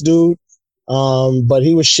ass dude, but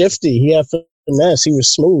he was shifty. He had finesse. He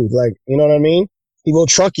was smooth. Like, you know what I mean? He will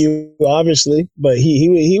truck you, obviously, but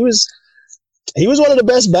he was one of the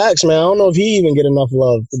best backs, man. I don't know if he even get enough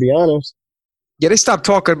love, to be honest. Yeah, they stopped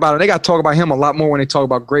talking about it. They got to talk about him a lot more when they talk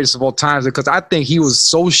about greatest of all times, because I think he was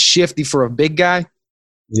so shifty for a big guy.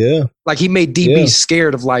 Yeah. Like, he made DBs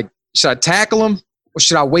scared of, like, should I tackle him or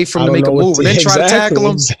should I wait for him to make a move and then try to tackle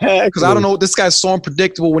him? Because I don't know. This guy's so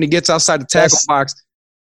unpredictable when he gets outside the tackle box.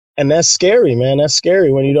 And that's scary, man. That's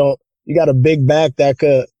scary when you got a big back that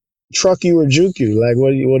could truck you or juke you. Like, what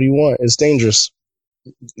do you want? It's dangerous.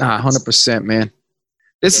 Nah, 100%, man.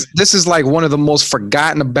 This is like one of the most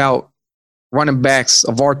forgotten about running backs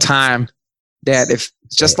of our time, that if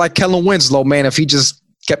just like Kellen Winslow, man, if he just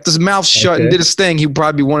kept his mouth shut and did his thing, he'd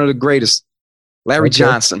probably be one of the greatest. Larry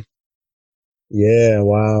Johnson. Yeah,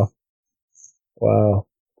 wow.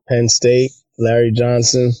 Penn State, Larry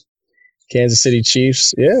Johnson, Kansas City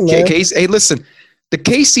Chiefs. Yeah, man. Hey, listen, the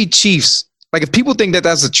KC Chiefs, like, if people think that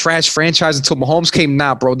that's a trash franchise until Mahomes came,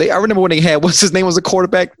 bro. I remember when they had, what's his name was a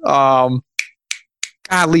quarterback?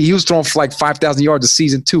 Golly, he was throwing for like 5,000 yards a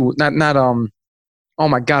season too. Oh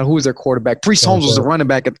my God, who was their quarterback? Priest Holmes was the running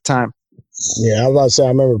back at the time. Yeah, I was about to say, I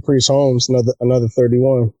remember Priest Holmes, another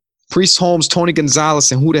 31. Priest Holmes, Tony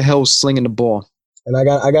Gonzalez, and who the hell was slinging the ball? And I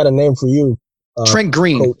got a name for you. Trent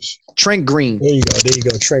Green. Coach. Trent Green. There you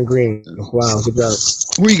go. Trent Green. Wow, good job.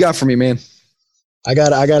 Who you got for me, man? I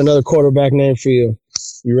got another quarterback name for you.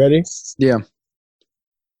 You ready? Yeah.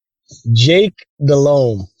 Jake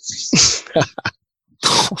Delhomme.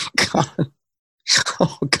 Oh God.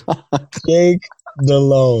 Jake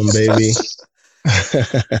Delhomme, baby.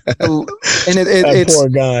 And it's poor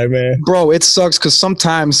guy, man. Bro, it sucks because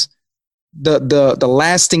sometimes the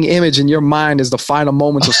lasting image in your mind is the final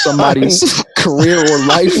moments of somebody's career or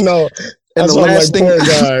life. No. And the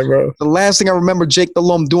last thing I remember Jake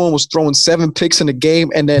Delhomme doing was throwing 7 picks in a game,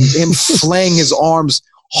 and then him flaying his arms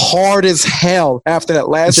hard as hell after that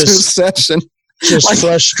last interception. Just like,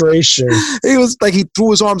 frustration. He was like, he threw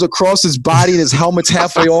his arms across his body and his helmet's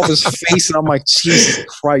halfway off his face, and I'm like, Jesus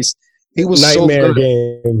Christ. He was nightmare so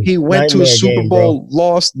good. Game. He went to a Super Bowl,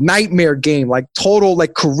 lost, nightmare game, like total,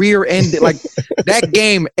 like career ended. Like that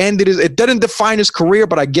game ended. It didn't define his career,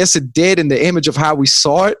 but I guess it did in the image of how we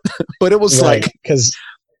saw it. But it was like, because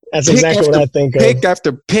that's exactly what I think of. Pick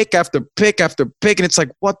after pick after pick after pick, and it's like,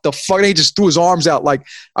 what the fuck? And he just threw his arms out. Like,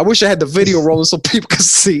 I wish I had the video rolling so people could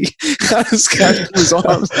see how this guy threw his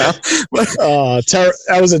arms out. But,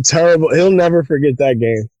 that was a terrible. He'll never forget that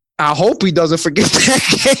game. I hope he doesn't forget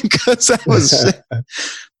that game, because that was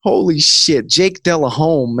holy shit. Jake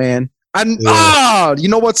Delhomme, man. You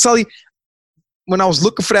know what, Sully? When I was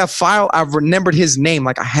looking for that file, I remembered his name.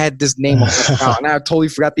 Like, I had this name on the file, and I totally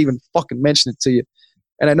forgot to even fucking mention it to you.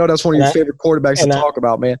 And I know that's one of your favorite quarterbacks to talk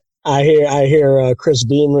about, man. I hear Chris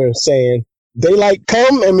Beamer saying, "Daylight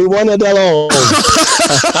come and we won it alone."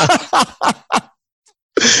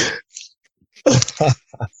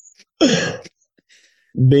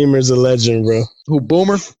 Beamer's a legend, bro. Who,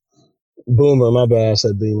 Boomer? Boomer, my bad. I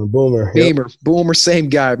said Beamer. Boomer. Boomer, same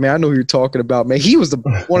guy, man. I know who you're talking about, man. He was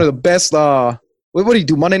one of the best. What did he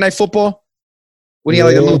do? Monday Night Football? When he had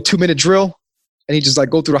like a little 2-minute drill, and he just like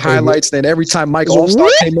go through the highlights. And then every time Mike Allstar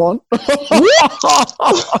came on,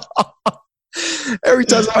 every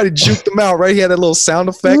time somebody juked him out, right? He had that little sound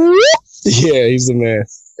effect. Yeah, he's the man.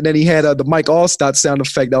 And then he had the Mike Allstott sound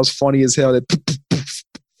effect that was funny as hell.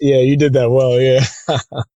 Yeah, you did that well, yeah.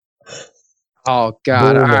 Oh,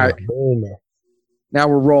 God. Boomer, all right. Boomer. Now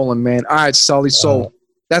we're rolling, man. All right, Sully. So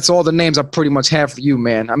that's all the names I pretty much have for you,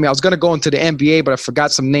 man. I mean, I was going to go into the NBA, but I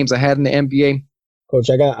forgot some names I had in the NBA. Coach,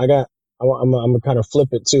 I'm going to kind of flip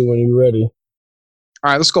it, too, when you're ready.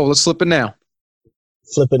 All right, let's go. Let's flip it now.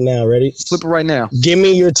 Flip it now. Ready? Flip it right now. Give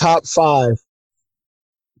me your top 5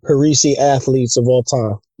 Parisi athletes of all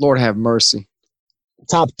time. Lord have mercy.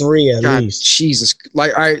 Top 3 at least. Jesus.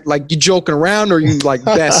 Like, all right, like you joking around, or you like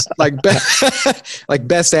best like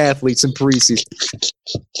best athletes in Parisi?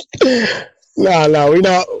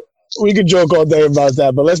 No, we could joke all day about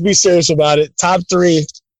that, but let's be serious about it. Top 3,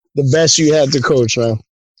 the best you had to coach, man.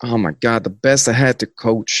 Oh my God, the best I had to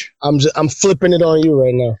coach. I'm flipping it on you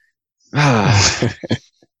right now.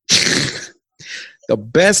 The The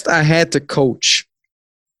best I had to coach,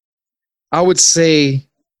 I would say,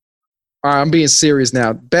 all right, I'm being serious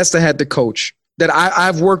now. Best I had to coach that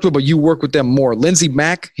I've worked with, but you work with them more. Lindsey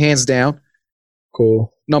Mack, hands down.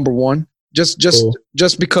 Cool. Number one. Just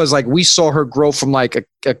because like we saw her grow from like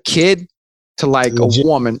a kid to like Legit. a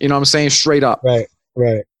woman, you know what I'm saying? Straight up.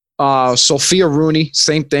 Right. Sophia Rooney,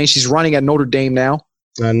 same thing. She's running at Notre Dame now.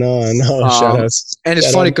 I know. Shout outs. And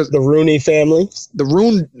it's funny because the Rooney family. The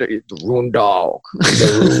Roon dog.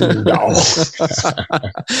 The Roon dog.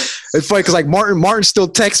 It's funny because like Martin still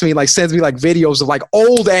texts me, like sends me like videos of like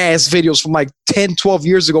old ass videos from like 10, 12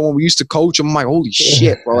 years ago when we used to coach. I'm like, holy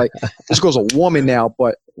shit, bro. Like this girl's a woman now.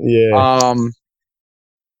 But yeah.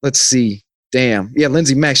 Let's see. Damn. Yeah,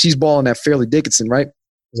 Lindsey Mack, she's balling at Fairleigh Dickinson, right?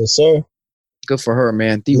 Yes, sir. Good for her,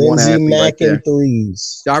 man. D1 Lindsey athlete Mack right there. and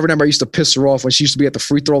threes. I remember I used to piss her off when she used to be at the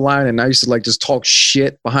free throw line, and I used to like just talk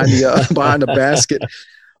shit behind the behind the basket.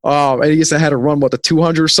 And I guess I had to run the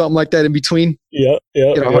 200 or something like that in between. Yeah.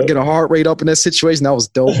 Get a heart rate up in that situation. That was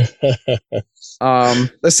dope.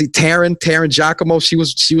 Let's see, Taryn Giacomo. She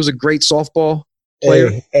was a great softball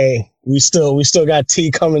player. Hey, we still got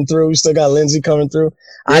T coming through. We still got Lindsay coming through.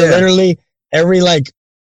 Yeah. I literally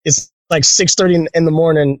it's like 6:30 in the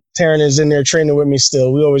morning. Taryn is in there training with me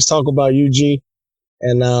still. We always talk about UG,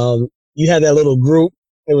 and you had that little group.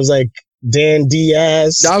 It was like Dan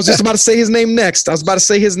Diaz. I was just about to say his name next.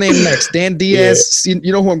 Dan Diaz. Yeah.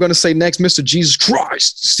 You know who I'm going to say next? Mr. Jesus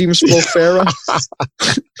Christ. Steven Sprofera.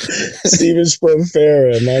 Steven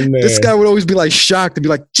Sprofera, my man. This guy would always be like shocked and be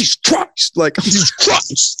like, Jesus Christ. Like, Jesus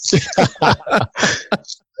Christ.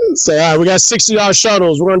 Say, all right, we got 60-yard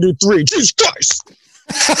shuttles. We're going to do 3. Jesus Christ.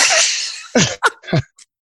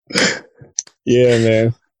 Yeah,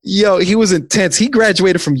 man. Yo, he was intense. He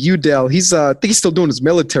graduated from UDEL. I think he's still doing his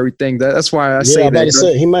military thing. That's why I say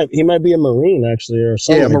that. He might be a Marine actually, or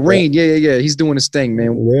something. Yeah, Marine. Yeah. He's doing his thing,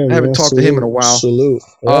 man. Yeah, I haven't talked to him in a while. Salute.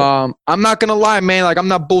 Yep. I'm not gonna lie, man. Like I'm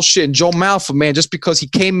not bullshitting. Joe Malfa, man. Just because he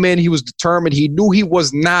came in, he was determined. He knew he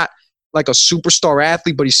was not like a superstar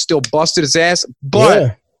athlete, but he still busted his ass.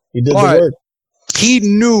 But he did the work. He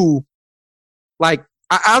knew, like.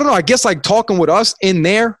 I don't know. I guess like talking with us in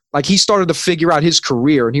there, like he started to figure out his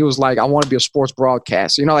career, and he was like, "I want to be a sports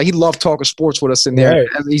broadcaster." You know, like he loved talking sports with us in there.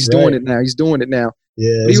 Right, He's doing it now.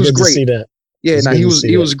 Yeah, he was great. To see that. Yeah, he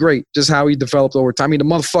was great. Just how he developed over time. I mean, the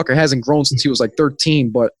motherfucker hasn't grown since he was like 13,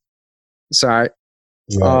 but it's all right.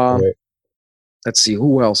 Right. Let's see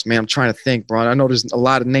who else, man. I'm trying to think, bro. I know there's a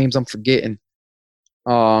lot of names I'm forgetting.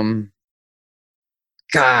 God.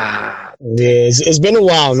 Yeah, it's been a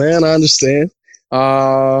while, man. I understand.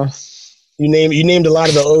 You named a lot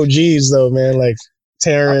of the OGs though, man, like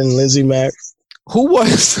Taryn, Lindsey Mack. Who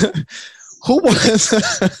was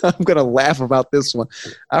I'm gonna laugh about this one.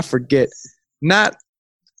 I forget. Not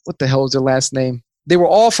what the hell was their last name? They were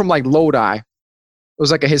all from like Lodi. It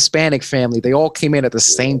was like a Hispanic family. They all came in at the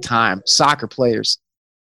same time. Soccer players.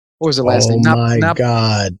 What was their last name? Not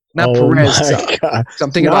God. Not Perez. My God. So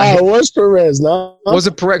I'm thinking about it was Perez. No, was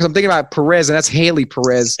it Perez? I'm thinking about Perez, and that's Haley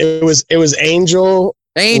Perez. It was Angel.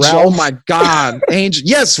 Angel. Ralph. Oh my God. Angel.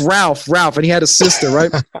 Yes, Ralph, and he had a sister,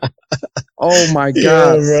 right? Oh my God.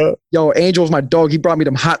 Yeah, bro. Yo, Angel was my dog. He brought me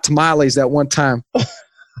them hot tamales that one time.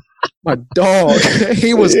 My dog.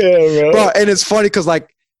 He was, bro. And it's funny because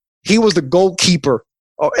like he was the goalkeeper,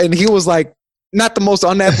 and he was like. Not the most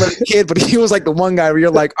unathletic kid, but he was like the one guy where you're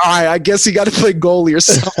like, all right, I guess he got to play goalie or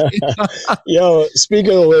something. Yo,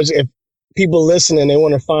 speaking of which, if people listening, they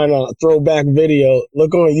want to find a throwback video,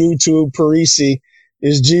 look on YouTube, Parisi.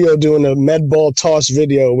 Is Gio doing a med ball toss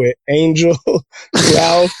video with Angel,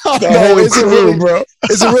 Ralph, is it really, bro?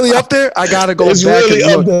 Is it really up there? I got to go it's back really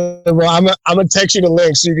and up look. There, bro. I'm going to text you the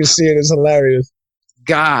link so you can see it. It's hilarious.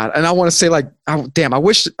 God, and I want to say like, damn, I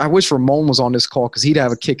wish Ramon was on this call because he'd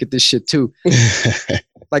have a kick at this shit too.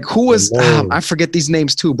 Like who was? I forget these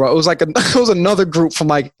names too, bro. It was like it was another group from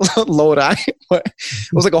like Lodi. It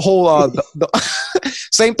was like a whole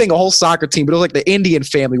same thing, a whole soccer team, but it was like the Indian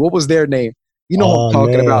family. What was their name? You know what I'm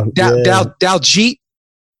talking about? Daljeet.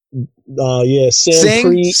 Yeah,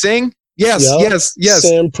 Singh. Yes.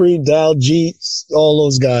 Sampreet, Daljeet, all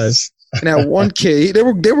those guys. Now, one kid, they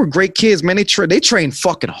were great kids, man. They trained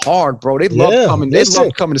fucking hard, bro. They loved coming. They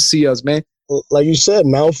loved coming to see us, man. Like you said,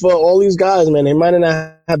 Malfa, all these guys, man. They might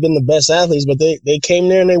not have been the best athletes, but they came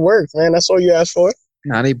there and they worked, man. That's all you asked for.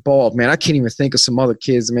 Nah, they balled, man. I can't even think of some other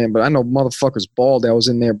kids, man. But I know motherfuckers balled that was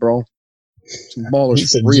in there, bro. Some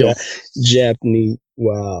ballers for real. Japanese,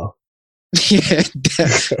 wow. Yeah,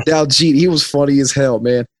 Daljeet, he was funny as hell,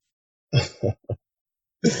 man.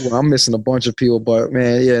 Well, I'm missing a bunch of people, but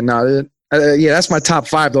man, yeah, that's my top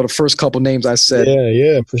 5 though. The first couple names I said,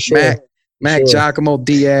 yeah, for sure. Mac, Giacomo,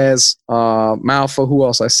 Diaz, Malfa. Who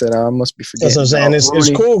else I said? I must be forgetting. That's what I'm saying.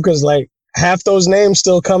 It's cool because like half those names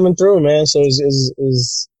still coming through, man. So it's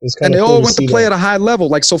kind of. And they cool all went to play that. at a high level.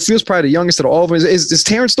 Like Sophia's probably the youngest of all of them. Is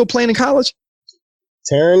Terrence still playing in college?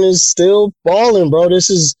 Taryn is still balling, bro. This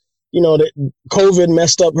is, COVID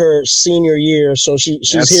messed up her senior year, so she's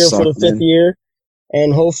here for the fifth year,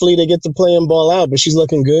 and hopefully they get to play and ball out. But she's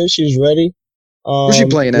looking good. She's ready. Where's she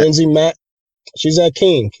playing at? Lindsay Mack. She's at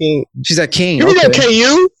King. She's at King. You know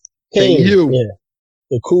KU? KU. Yeah.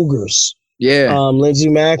 The Cougars. Yeah. Lindsay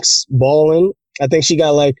Mack's balling. I think she's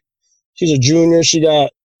a junior. She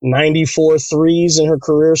got 94 threes in her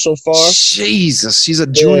career so far. Jesus, she's a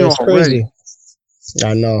junior already. Crazy.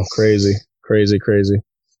 I know. Crazy.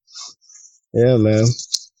 Yeah, man.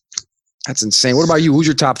 That's insane. What about you? Who's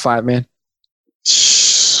your top 5, man?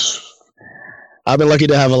 I've been lucky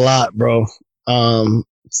to have a lot, bro.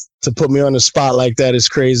 To put me on the spot like that is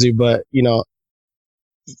crazy, but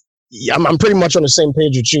I'm pretty much on the same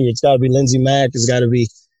page with you. It's got to be Lindsay Mack. It's got to be,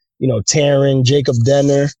 Taryn, Jacob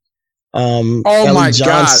Denner. Oh Ellie my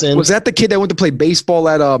Johnson. God! Was that the kid that went to play baseball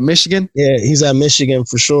at Michigan? Yeah, he's at Michigan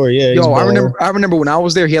for sure. Yeah. Yo, I remember when I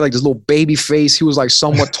was there, he had like this little baby face. He was like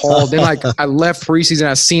somewhat tall. Then like I left preseason,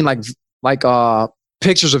 I seen like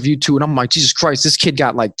pictures of you two, and I'm like, Jesus Christ, this kid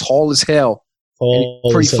got like tall as hell.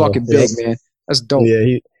 Pretty fucking big, man. That's dope.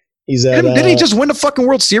 Yeah, he's at. Didn't he just win the fucking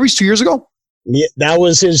World Series 2 years ago? Yeah, that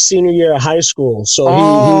was his senior year of high school. So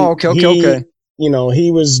okay.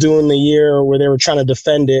 He was doing the year where they were trying to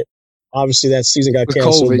defend it. Obviously, that season got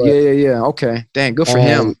canceled. COVID. Yeah. Okay. Dang, good for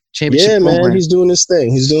him. Championship. Yeah, program. man, he's doing his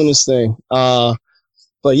thing.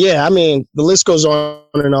 But yeah, I mean, the list goes on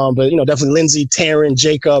and on. But definitely Lindsay, Taryn,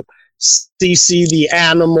 Jacob, CC, the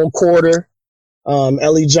Animal Quarter,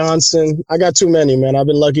 Ellie Johnson. I got too many, man. I've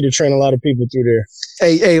been lucky to train a lot of people through there.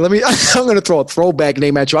 Hey, I'm gonna throw a throwback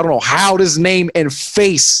name at you. I don't know how this name and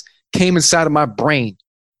face came inside of my brain.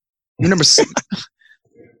 You remember?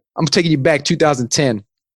 I'm taking you back 2010.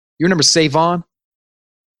 You remember Savon?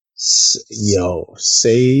 Yo,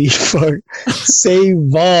 Savon,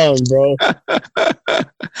 bro.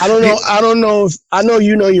 I don't know if I know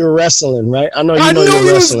you're wrestling, right? I know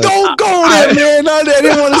you're wrestling. Don't go there, man. I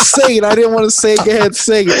didn't want to say it. Go ahead,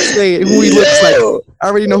 say it. Who he looks like. I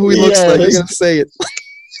already know who he looks like. You're gonna say it.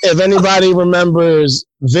 If anybody remembers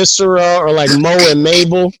Viscera or like Mo and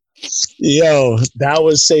Mabel, yo, that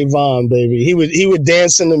was Savon, baby. He would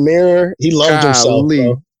dance in the mirror. He loved himself,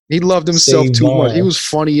 bro. He loved himself too much. He was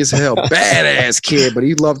funny as hell. Badass kid, but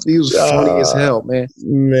he was funny as hell, man.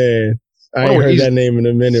 Man, I ain't heard that name in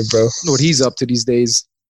a minute, bro. I know what he's up to these days.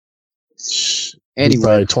 Anyway.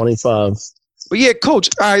 Probably 25. But yeah, Coach.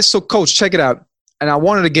 All right, so Coach, check it out. And I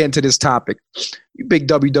wanted to get into this topic. You big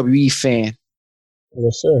WWE fan.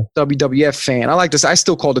 Yes, sir. WWF fan. I like this. I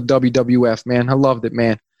still call it WWF, man. I loved it,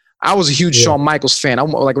 man. I was a huge Shawn Michaels fan.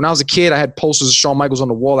 Like when I was a kid, I had posters of Shawn Michaels on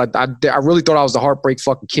the wall. I really thought I was the Heartbreak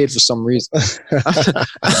fucking Kid for some reason.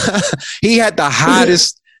 He had the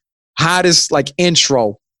hottest like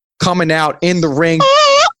intro coming out in the ring.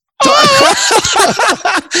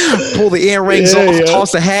 Pull the earrings off,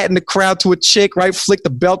 toss the hat in the crowd to a chick, right? Flick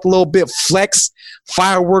the belt a little bit, flex,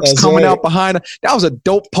 fireworks coming out behind her. That was a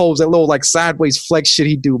dope pose, that little like sideways flex shit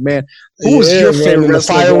he do, man. Who was your favorite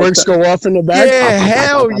wrestler? The fireworks go off in the back? Yeah,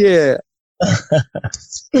 hell yeah.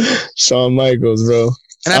 Shawn Michaels, bro.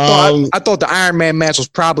 And I thought the Iron Man match was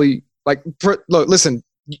probably like, look, listen,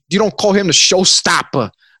 you don't call him the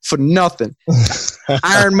showstopper for nothing.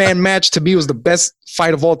 Iron Man match to me was the best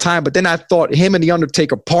fight of all time. But then I thought him and The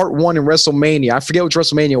Undertaker, part 1 in WrestleMania, I forget which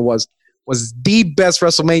WrestleMania was the best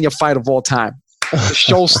WrestleMania fight of all time. The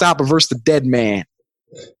showstopper versus the Dead Man.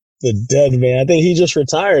 The Dead Man. I think he just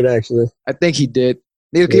retired, actually. I think he did.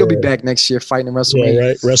 He'll be back next year fighting in WrestleMania. Yeah,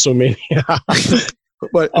 right. WrestleMania.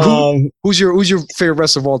 But who's your favorite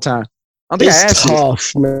wrestler of all time? I think it's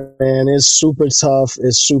tough, man. It's super tough.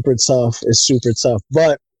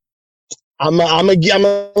 But I'm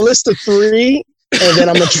a list of 3, and then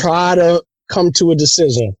I'm gonna try to come to a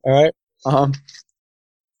decision. All right.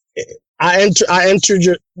 I entered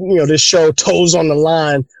your this show toes on the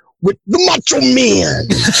line with the Macho Man.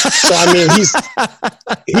 So I mean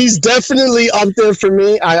he's definitely up there for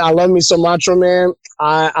me. I love me some Macho Man.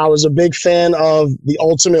 I was a big fan of the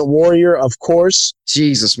Ultimate Warrior, of course.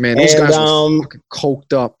 Jesus, man, those guys were fucking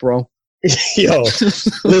coked up, bro. Yo,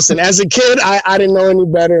 listen, as a kid, I didn't know any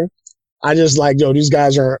better. I just these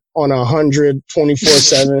guys are on 100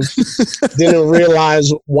 24/7. Didn't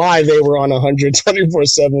realize why they were on 100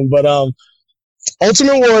 24/7. But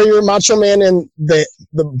Ultimate Warrior, Macho Man, and the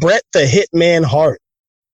Bret the Hitman Hart.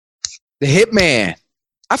 The Hitman.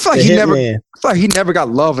 I feel like he never got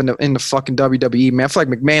love in the fucking WWE, man. I feel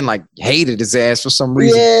like McMahon like hated his ass for some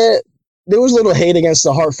reason. Yeah, there was a little hate against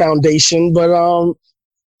the Hart Foundation, but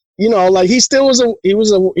you know, like he was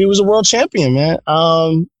a world champion, man.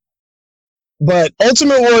 But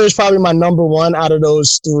Ultimate Warrior is probably my number one out of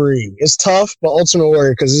those three. It's tough, but Ultimate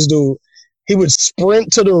Warrior, because this dude, he would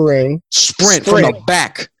sprint to the ring. Sprint from the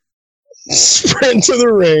back. Sprint to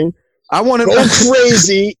the ring. I want to go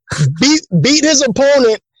crazy, beat his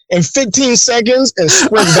opponent in 15 seconds and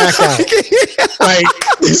sprint back out. Like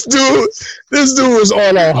this dude was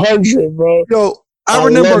on 100, bro. Yo, I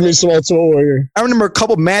remember me some Ultimate Warrior. I remember a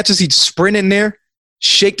couple matches he'd sprint in there,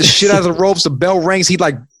 shake the shit out of the ropes, the bell rings, he'd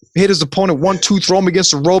like hit his opponent 1-2, throw him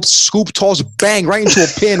against the ropes, scoop, toss, bang, right into a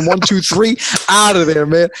pin, 1-2-3, out of there,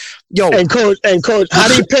 man. Yo, and coach, how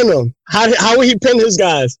do you pin him? How would he pin his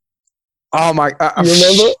guys? Oh my! You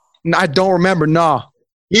remember? I don't remember. Nah.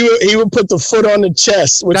 He would put the foot on the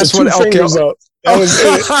chest with the two fingers up. That was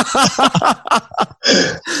it.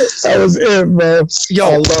 That was it, man.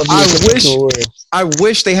 Yo, I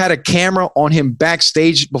wish they had a camera on him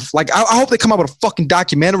backstage. Like, I hope they come up with a fucking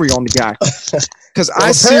documentary on the guy. Because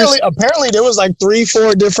apparently there was like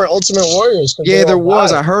 3-4 different Ultimate Warriors. Yeah, there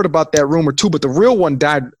was. I heard about that rumor too. But the real one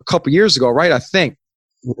died a couple years ago, right? I think.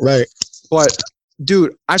 Right. But.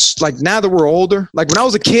 Dude, like now that we're older, like when I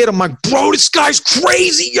was a kid, I'm like, bro, this guy's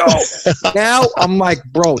crazy, yo. Now I'm like,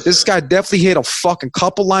 bro, this guy definitely hit a fucking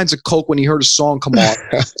couple lines of coke when he heard a song come on.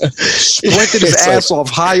 Sprinted his ass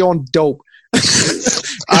off, high on dope.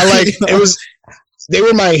 They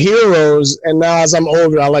were my heroes, and now as I'm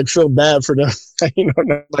older, I like feel bad for them. You know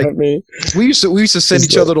what I mean? We used to send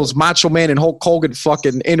each other those Macho Man and Hulk Hogan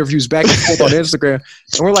fucking interviews back and forth on Instagram,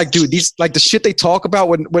 and we're like, dude, these like the shit they talk about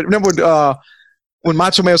when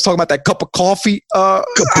Macho Man was talking about that cup of coffee. Cup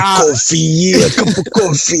of coffee.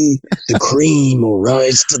 The cream will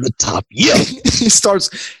rise to the top. Yeah.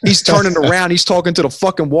 He's turning around. He's talking to the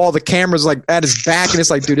fucking wall. The camera's like at his back. And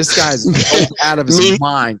it's like, dude, this guy's out of his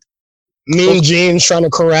mind. Mean Gene's trying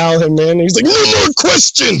to corral him, man. He's like, no more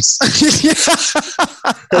questions.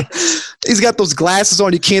 He's got those glasses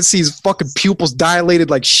on. You can't see his fucking pupils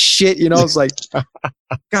dilated like shit. You know, it's like,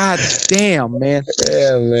 God damn, man.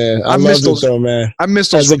 Yeah, man. I loved it though, man. I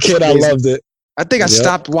missed those. As a kid, I loved it. I think I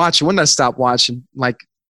stopped watching. When did I stop watching? Like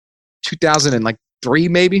 2003,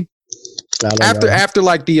 maybe. After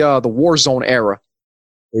like the Warzone era.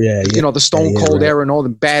 Yeah. You know, the Stone Cold era and all the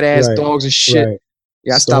badass dogs and shit. Right.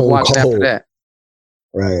 Yeah, I stopped watching after that.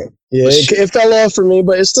 Right. Yeah, it fell off for me,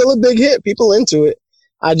 but it's still a big hit. People into it.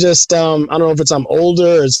 I just, I don't know if I'm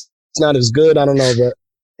older or it's not as good. I don't know, but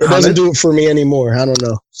it doesn't do it for me anymore. I don't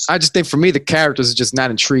know. I just think for me, the characters are just not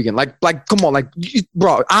intriguing. Like, come on,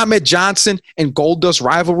 bro, Ahmed Johnson and Goldust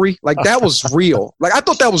rivalry, like that was real. Like, I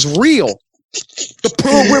thought that was real. The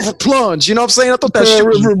Pearl River Plunge, you know what I'm saying? I thought that shit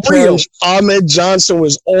was real. Ahmed Johnson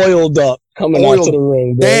was oiled up coming out to the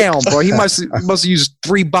ring. Bro. Damn, bro, he must have used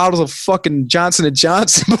 3 bottles of fucking Johnson &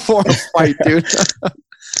 Johnson before a fight, dude.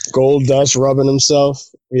 Goldust rubbing himself.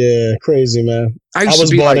 Yeah, crazy, man. I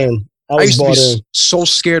used to be so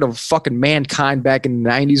scared of fucking Mankind back in the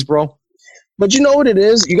 90s, bro. But you know what it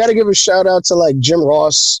is? You got to give a shout out to like Jim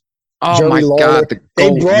Ross. Oh Jerry my Lawler. God, they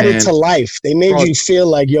brought it to life. They made you feel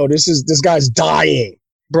like, yo, this guy's dying,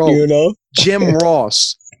 bro. You know, Jim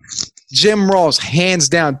Ross, hands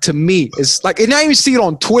down to me is like, and I even see it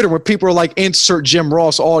on Twitter where people are like, insert Jim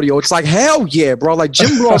Ross audio. It's like, hell yeah, bro. Like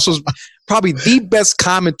Jim Ross was probably the best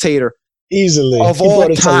commentator easily of all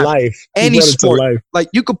time. To life. Any sport, like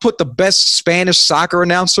you could put the best Spanish soccer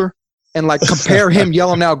announcer and like compare him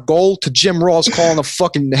yelling out goal to Jim Ross calling a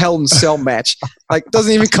fucking Hell in a Cell match. Like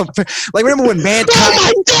doesn't even compare. Like remember when Mankind? Oh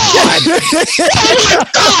my God! Oh my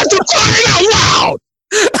God! You're crying out loud!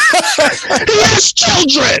 He has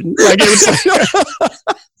children. Like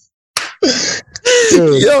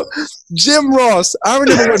yo, Jim Ross. I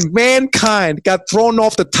remember when Mankind got thrown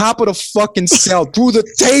off the top of the fucking cell through the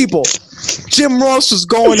table. Jim Ross was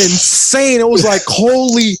going insane. It was like,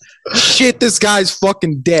 holy shit, this guy's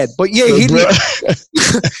fucking dead. But yeah,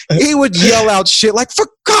 he would yell out shit like, for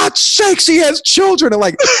God's sakes, he has children. And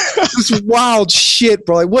like this wild shit,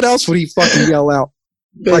 bro. Like what else would he fucking yell out?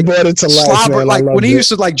 They like brought it to life, man. Like when he used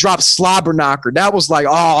to like drop slobber knocker, that was like,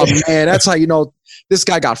 oh man, that's how you know this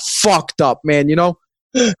guy got fucked up, man. You know?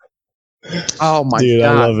 Oh my God,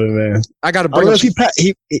 I love it, man. I gotta bring up.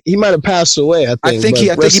 He might have passed away. I think he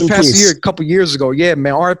passed a couple years ago. Yeah,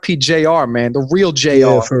 man. R.I.P. JR, man, the real JR.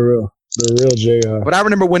 Yeah, for real, the real JR. But I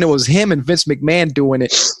remember when it was him and Vince McMahon doing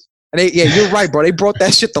it. And you're right, bro. They brought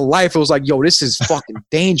that shit to life. It was like, yo, this is fucking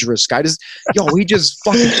dangerous, guy. He just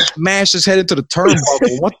fucking smashed his head into the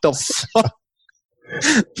turnbuckle. What the fuck?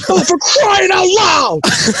 Oh, for crying out loud!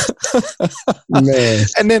 Man.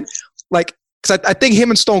 And then, like, because I think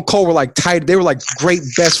him and Stone Cold were like tight. They were like great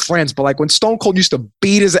best friends. But like when Stone Cold used to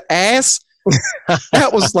beat his ass,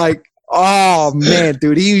 that was like, oh man,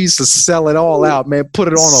 dude, he used to sell it all out, man. Put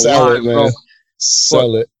it on a line, bro.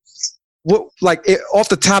 Sell it. What, like, off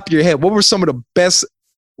the top of your head, what were some of the best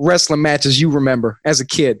wrestling matches you remember as a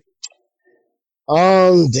kid?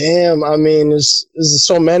 Damn. I mean, there's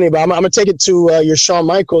so many, but I'm gonna take it to your Shawn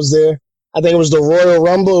Michaels there. I think it was the Royal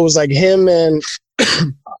Rumble. It was like him and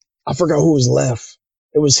I forgot who was left.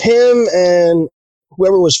 It was him and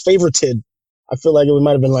whoever was favorited. I feel like it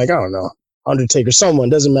might have been like, I don't know, Undertaker, someone,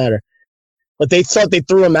 doesn't matter. But they thought they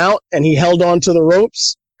threw him out and he held on to the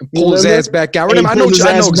ropes. And pulled his ass back out. I know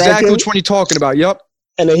exactly which one you're talking about. Yep.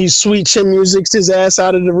 And then he sweet chin musics his ass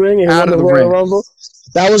out of the ring and he won the Royal Rumble.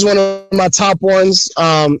 That was one of my top ones.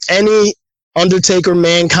 Any Undertaker,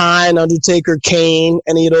 Mankind, Undertaker, Kane,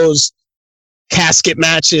 any of those casket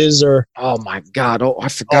matches or oh my god! Oh, I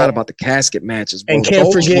forgot about the casket matches, bro. And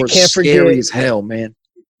can't forget scary as hell, man.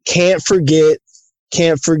 Can't forget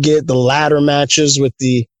the ladder matches with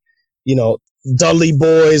the, Dudley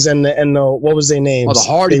Boys and the what was their names? Oh, the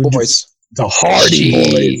Hardy Boys. The Hardy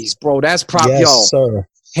Boys, bro. That's probably sir.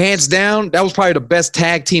 Hands down, that was probably the best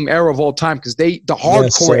tag team era of all time because the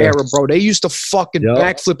hardcore era, bro. They used to fucking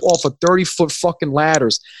backflip off of 30-foot fucking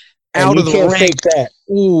ladders out of the ring. Fake that.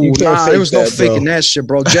 Ooh, there was no faking that shit,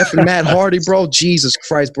 bro. Jeff and Matt Hardy, bro. Jesus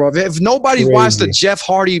Christ, bro. If nobody's watched the Jeff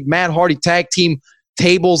Hardy, Matt Hardy tag team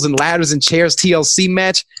tables and ladders and chairs TLC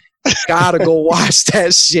match, gotta go watch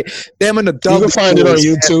that shit. Them and the Dudley. You can find it on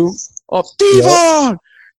YouTube. Oh, Devon!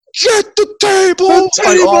 Get the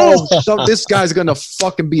table! This guy's gonna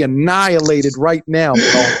fucking be annihilated right now,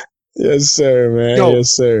 bro. Yes, sir, man. Yes,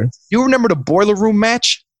 sir. You remember the Boiler Room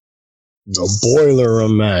match? The Boiler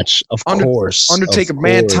Room match, of course. Undertaker,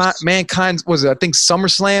 Mankind was it? I think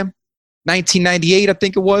SummerSlam, 1998. I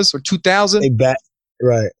think it was, or 2000.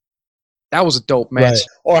 Right. That was a dope match. Right.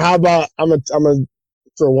 Or how about I'm gonna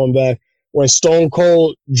throw one back when Stone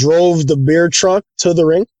Cold drove the beer truck to the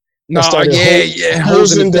ring. No,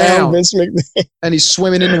 hosing down Vince McMahon, and he's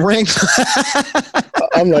swimming in the ring.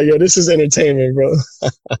 I'm like, yo, this is entertainment, bro.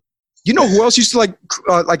 You know who else used to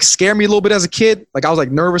like scare me a little bit as a kid? Like I was like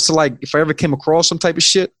nervous to like if I ever came across some type of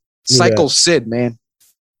shit. Psycho Sid, man.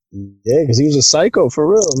 Yeah, because he was a psycho for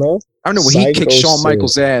real, man. I don't know when he kicked Shawn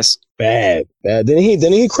Michaels' ass. Bad. Didn't he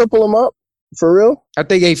cripple him up for real? I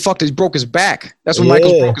think he broke his back. That's when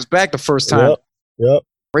Michaels broke his back the first time. Yep.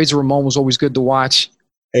 Razor Ramon was always good to watch.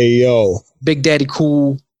 Hey yo, Big Daddy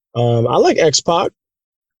Cool. I like X-Pac.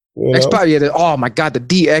 X-Pac, oh my god, the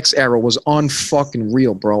DX era was unfucking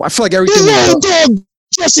real, bro. I feel like everything. Dog,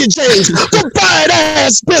 Jesse James, the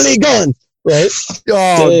badass Billy Gunn, right?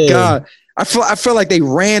 Oh god, I feel like they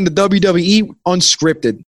ran the WWE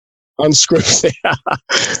unscripted.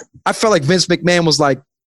 I felt like Vince McMahon was like,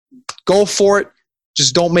 "Go for it,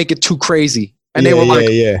 just don't make it too crazy." And they were like,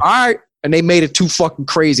 "All right," and they made it too fucking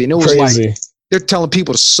crazy, and it was like. They're telling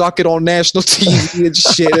people to suck it on national TV and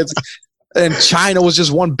shit. And China was just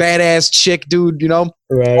one badass chick, dude,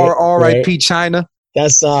 Right. R.I.P. China.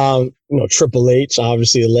 That's, Triple H,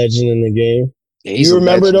 obviously a legend in the game. Yeah, you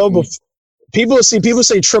remember, though, people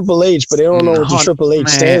say Triple H, but they don't know what the Triple H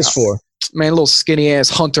stands for. Man, little skinny-ass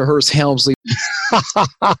Hunter Hearst Helmsley.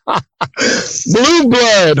 Blue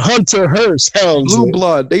blood, Hunter Hearst Helmsley. Blue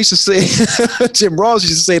blood. They used to say, Jim Ross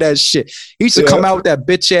used to say that shit. He used to come out with that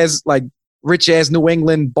bitch-ass, like, rich-ass New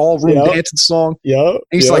England ballroom dancing song. Yeah.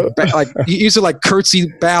 He used to he used to like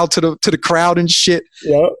curtsy bow to the crowd and shit.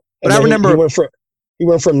 Yeah. But I remember he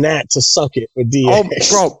went from that to suck it with DX. Oh,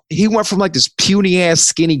 bro, he went from like this puny-ass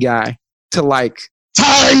skinny guy to like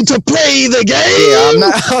time to play the game.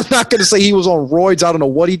 Yeah, I'm not gonna say he was on roids. I don't know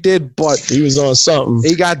what he did, but he was on something.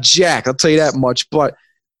 He got jacked. I'll tell you that much. But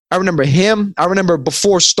I remember him. I remember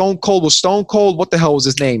before Stone Cold was Stone Cold. What the hell was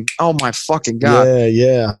his name? Oh my fucking god.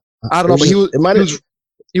 Yeah. I don't know, but he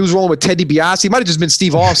was rolling with Ted DiBiase. He might have just been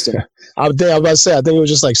Steve Austin. I was about to say, I think it was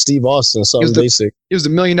just like Steve Austin, something basic. He was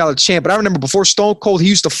the $1 Million champ. But I remember before Stone Cold, he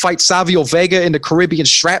used to fight Savio Vega in the Caribbean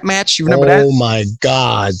strap match. You remember that? Oh my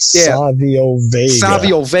God. Yeah.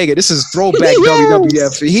 Savio Vega. This is throwback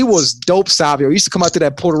WWF. He was dope, Savio. He used to come out to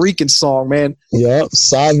that Puerto Rican song, man. Yep.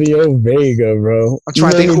 Savio Vega, bro. I'm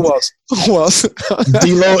trying to think who else. Who else?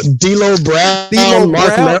 D'Lo Brown.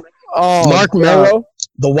 Mark Merrow.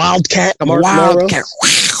 The Wildcat.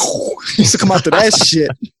 He used to come out to that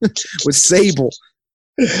shit with Sable.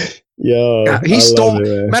 Yo, he stole.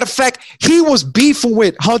 Matter of fact, he was beefing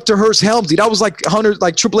with Hunter Hearst Helmsley. That was like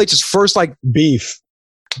Triple H's first like beef.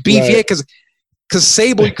 Right. Yeah, because Because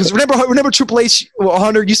Sable, because remember Triple H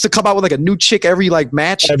 100 used to come out with like a new chick every like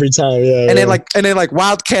match, Every time, yeah. and then like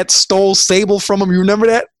Wildcat stole Sable from him. You remember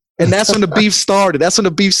that? And that's when the beef started.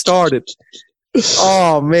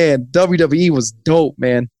 Oh man, WWE was dope,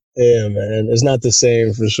 man. Yeah, man, it's not the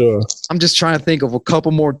same for sure. I'm just trying to think of a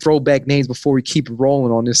couple more throwback names before we keep it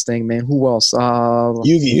rolling on this thing, man. Who else? I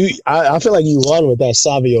feel like you won with that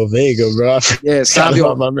Savio Vega, bro. Yeah,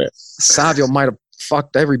 Savio. My man. Savio might have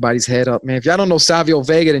fucked everybody's head up, man. If y'all don't know Savio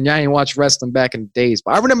Vega, then y'all ain't watched wrestling back in the days.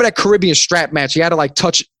 But I remember that Caribbean strap match. You had to like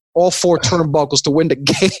touch all 4 turnbuckles to win the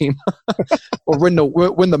game or win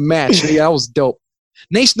the match. Yeah, that was dope.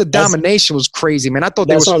 Nation of Domination was crazy, man. I thought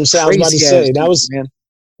that's what I was about to say. That was man.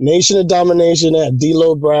 Nation of Domination at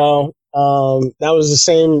D'Lo Brown. That was the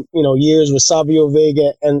same, years with Savio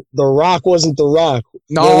Vega, and The Rock wasn't The Rock.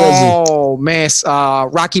 No, man,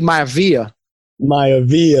 Rocky Maivia.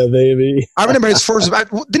 Maivia, baby. I remember his first.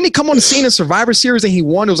 Didn't he come on the scene in Survivor Series and he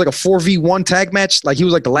won? It was like a 4v1 tag match. Like he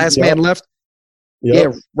was like the last man left. Yep.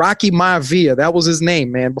 Yeah, Rocky Maivia. That was his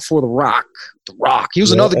name, man. Before The Rock. The Rock. He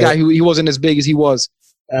was another guy who he wasn't as big as he was.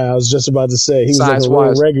 I was just about to say he was like a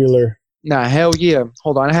real regular. Nah, hell yeah.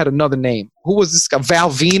 Hold on, I had another name. Who was this guy? Val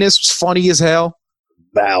Venus was funny as hell.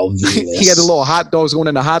 Val Venus. He had the little hot dogs going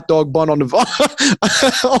in the hot dog bun on the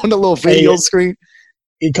on the little video screen.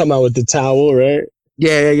 He come out with the towel, right?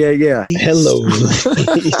 Yeah. Hello.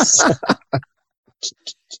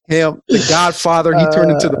 Him, the Godfather. He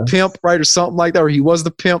turned into the pimp, right, or something like that, or he was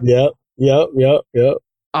the pimp. Yep.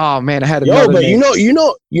 Oh man, I had another. But name.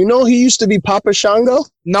 you know, he used to be Papa Shango.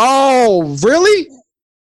 No, really?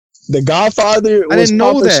 The Godfather was I didn't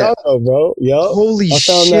know Papa that. Shango, bro. Yep. Holy shit.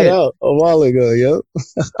 I found that out a while ago. Yep.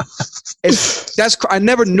 I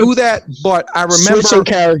never knew that, but I remember switching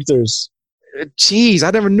characters. Jeez,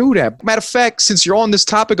 I never knew that. Matter of fact, since you're on this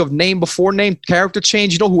topic of name before name, character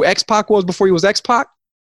change, you know who X-Pac was before he was X-Pac?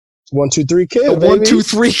 1, 2, 3 Kid. The 1, 2,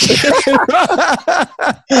 3 Kid.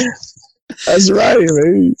 That's right,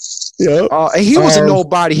 man. Yeah. And he was a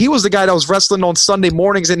nobody. He was the guy that was wrestling on Sunday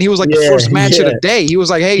mornings, and he was like the first match of the day. He was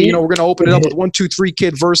like, "Hey, we're gonna open it up with 1, 2, 3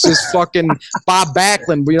 Kid versus fucking Bob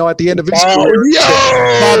Backlund." At the end of his career,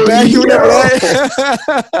 Bob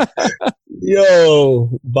Backlund.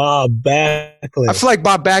 Yo, Bob Backlund. I feel like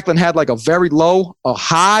Bob Backlund had like a very low, a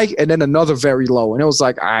high, and then another very low, and it was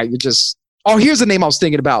like, you just. Oh, here's the name I was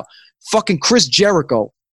thinking about. Fucking Chris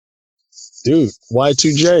Jericho. Dude,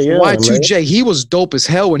 Y2J, yeah. Y2J, man. He was dope as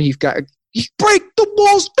hell when he break the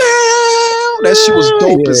walls down. That shit was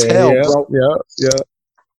dope as hell, bro.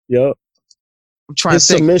 Yeah. I'm trying to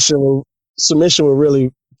think. Submission will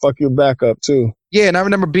really fuck your back up too. Yeah, and I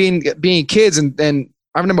remember being kids, and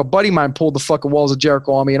I remember a buddy of mine pulled the fucking walls of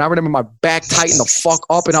Jericho on me, and I remember my back tightened the fuck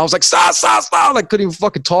up, and I was like, stop. I couldn't even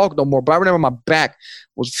fucking talk no more. But I remember my back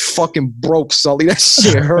was fucking broke, Sully. That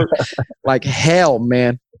shit hurt like hell,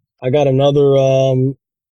 man. I got another.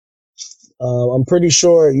 I'm pretty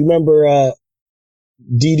sure you remember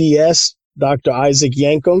DDS, Dr. Isaac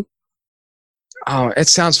Yankum. Oh, it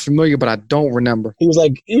sounds familiar, but I don't remember. He was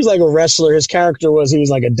like a wrestler. His character he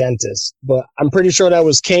was like a dentist, but I'm pretty sure that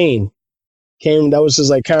was Kane. Kane, that was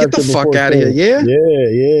his like character. Get the fuck out of here! Yeah.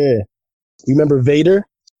 You remember Vader?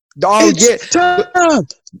 Oh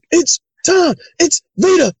It's Tom. It's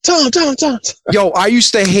Vader. Tom. Yo, I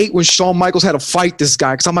used to hate when Shawn Michaels had to fight this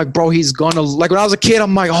guy because I'm like, bro, he's gonna like when I was a kid,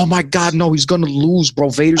 I'm like, oh my god, no, he's gonna lose, bro.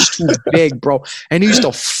 Vader's too big, bro. And he used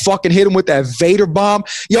to fucking hit him with that Vader bomb.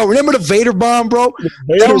 Yo, remember the Vader bomb, bro?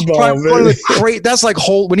 That was probably one of the that's like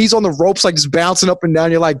when he's on the ropes, like just bouncing up and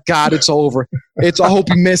down. You're like, God, it's over. I hope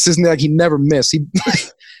he misses. And like he never missed.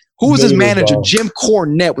 Who was his manager? Jim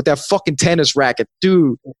Cornette with that fucking tennis racket.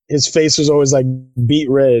 Dude. His face was always like beet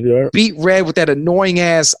red. Right? Beet red with that annoying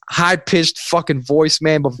ass, high-pitched fucking voice,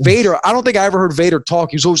 man. But Vader, I don't think I ever heard Vader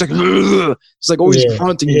talk. He was always like, ugh. He's like always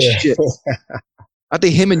grunting and shit. I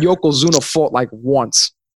think him and Yokozuna fought like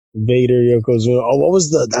once. Vader, Yokozuna. Oh, what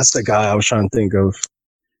was that's the guy I was trying to think of.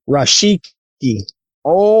 Rashiki.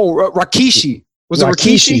 Oh, Rikishi. Was it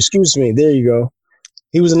Rikishi? Excuse me. There you go.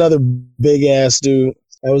 He was another big ass dude.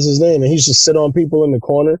 That was his name, and he used to sit on people in the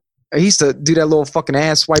corner. He used to do that little fucking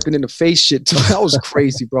ass swiping in the face shit too. That was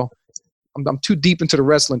crazy, bro. I'm too deep into the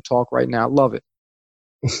wrestling talk right now. I love it.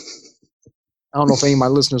 I don't know if any of my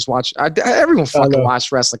listeners watch. Everyone fucking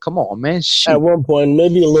watch wrestling. Come on, man. Shoot. At one point,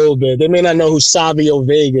 maybe a little bit. They may not know who Savio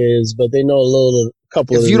Vega is, but they know a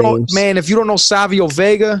couple of names. If you don't know Savio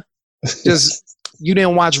Vega, you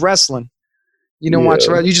didn't watch wrestling. You didn't watch.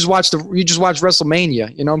 You just watch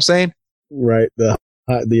WrestleMania. You know what I'm saying? Right.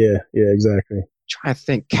 Yeah, exactly. Trying to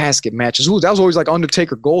think casket matches. Ooh, that was always like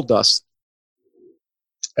Undertaker Goldust.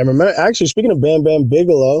 And remember, actually, speaking of Bam Bam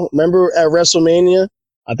Bigelow, remember at WrestleMania?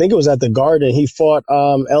 I think it was at the Garden. He fought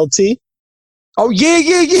LT. Oh, yeah.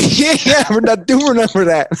 I do remember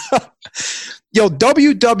that. Yo,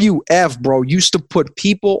 WWF, bro, used to put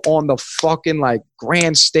people on the fucking, like,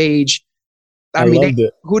 grand stage. I mean,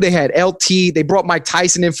 who they had? LT. They brought Mike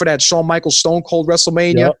Tyson in for that Shawn Michaels Stone Cold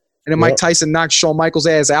WrestleMania. Yep. And then Mike Tyson knocked Shawn Michaels'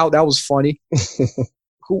 ass out. That was funny.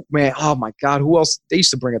 Man, oh, my God. Who else? They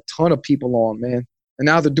used to bring a ton of people on, man. And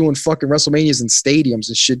now they're doing fucking WrestleManias in stadiums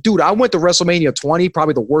and shit. Dude, I went to WrestleMania 20,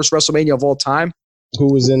 probably the worst WrestleMania of all time.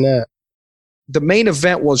 Who was in that? The main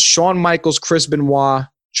event was Shawn Michaels, Chris Benoit,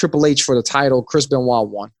 Triple H for the title. Chris Benoit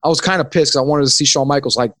won. I was kind of pissed because I wanted to see Shawn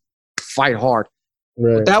Michaels like fight hard.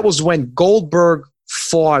 Right. But that was when Goldberg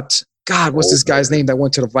fought, God, what's this guy's name that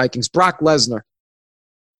went to the Vikings? Brock Lesnar.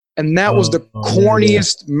 And that was the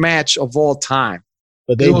corniest match of all time.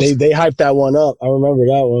 But they hyped that one up. I remember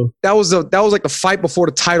that one. That was like the fight before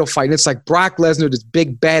the title fight. And it's like Brock Lesnar, this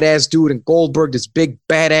big badass dude, and Goldberg, this big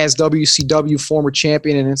badass WCW former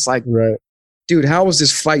champion. And it's like, right. Dude, how was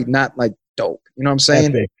this fight not like dope? You know what I'm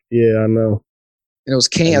saying? Epic. Yeah, I know. And it was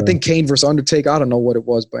Kane. I think Kane versus Undertaker. I don't know what it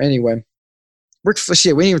was, but anyway.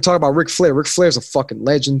 Shit, we didn't even talk about Ric Flair. Ric Flair's a fucking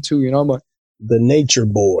legend too, you know? But the Nature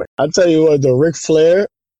Boy. I'll tell you what, the Ric Flair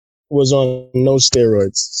was on no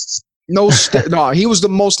steroids. No, he was the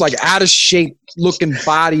most like out of shape looking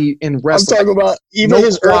body in wrestling. I'm talking about even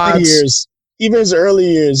his early years. Even his early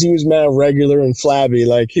years, he was mad regular and flabby.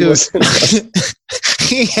 Like he was.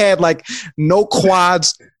 He had like no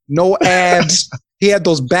quads, no abs. He had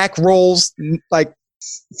those back rolls, like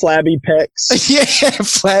flabby pecs. Yeah,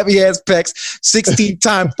 flabby ass pecs.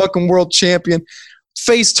 16-time fucking world champion.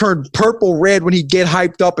 Face turned purple red when he'd get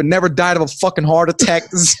hyped up and never died of a fucking heart attack.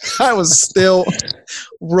 I was still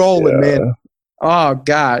rolling, man. Oh,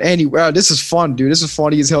 God. Anyway, this is fun, dude. This is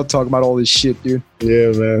funny as hell talking about all this shit, dude.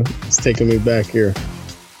 Yeah, man. It's taking me back here.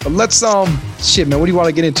 But let's, shit, man. What do you want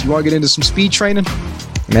to get into? You want to get into some speed training?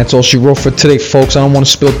 And that's all she wrote for today, folks. I don't want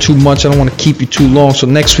to spill too much. I don't want to keep you too long. So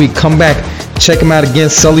next week, come back, check him out again.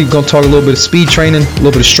 Sully going to talk a little bit of speed training, a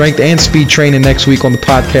little bit of strength and speed training next week on the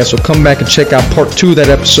podcast. So come back and check out part 2 of that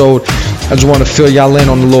episode. I just want to fill y'all in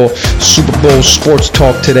on the little Super Bowl sports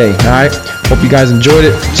talk today. All right. Hope you guys enjoyed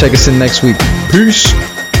it. Check us in next week. Peace.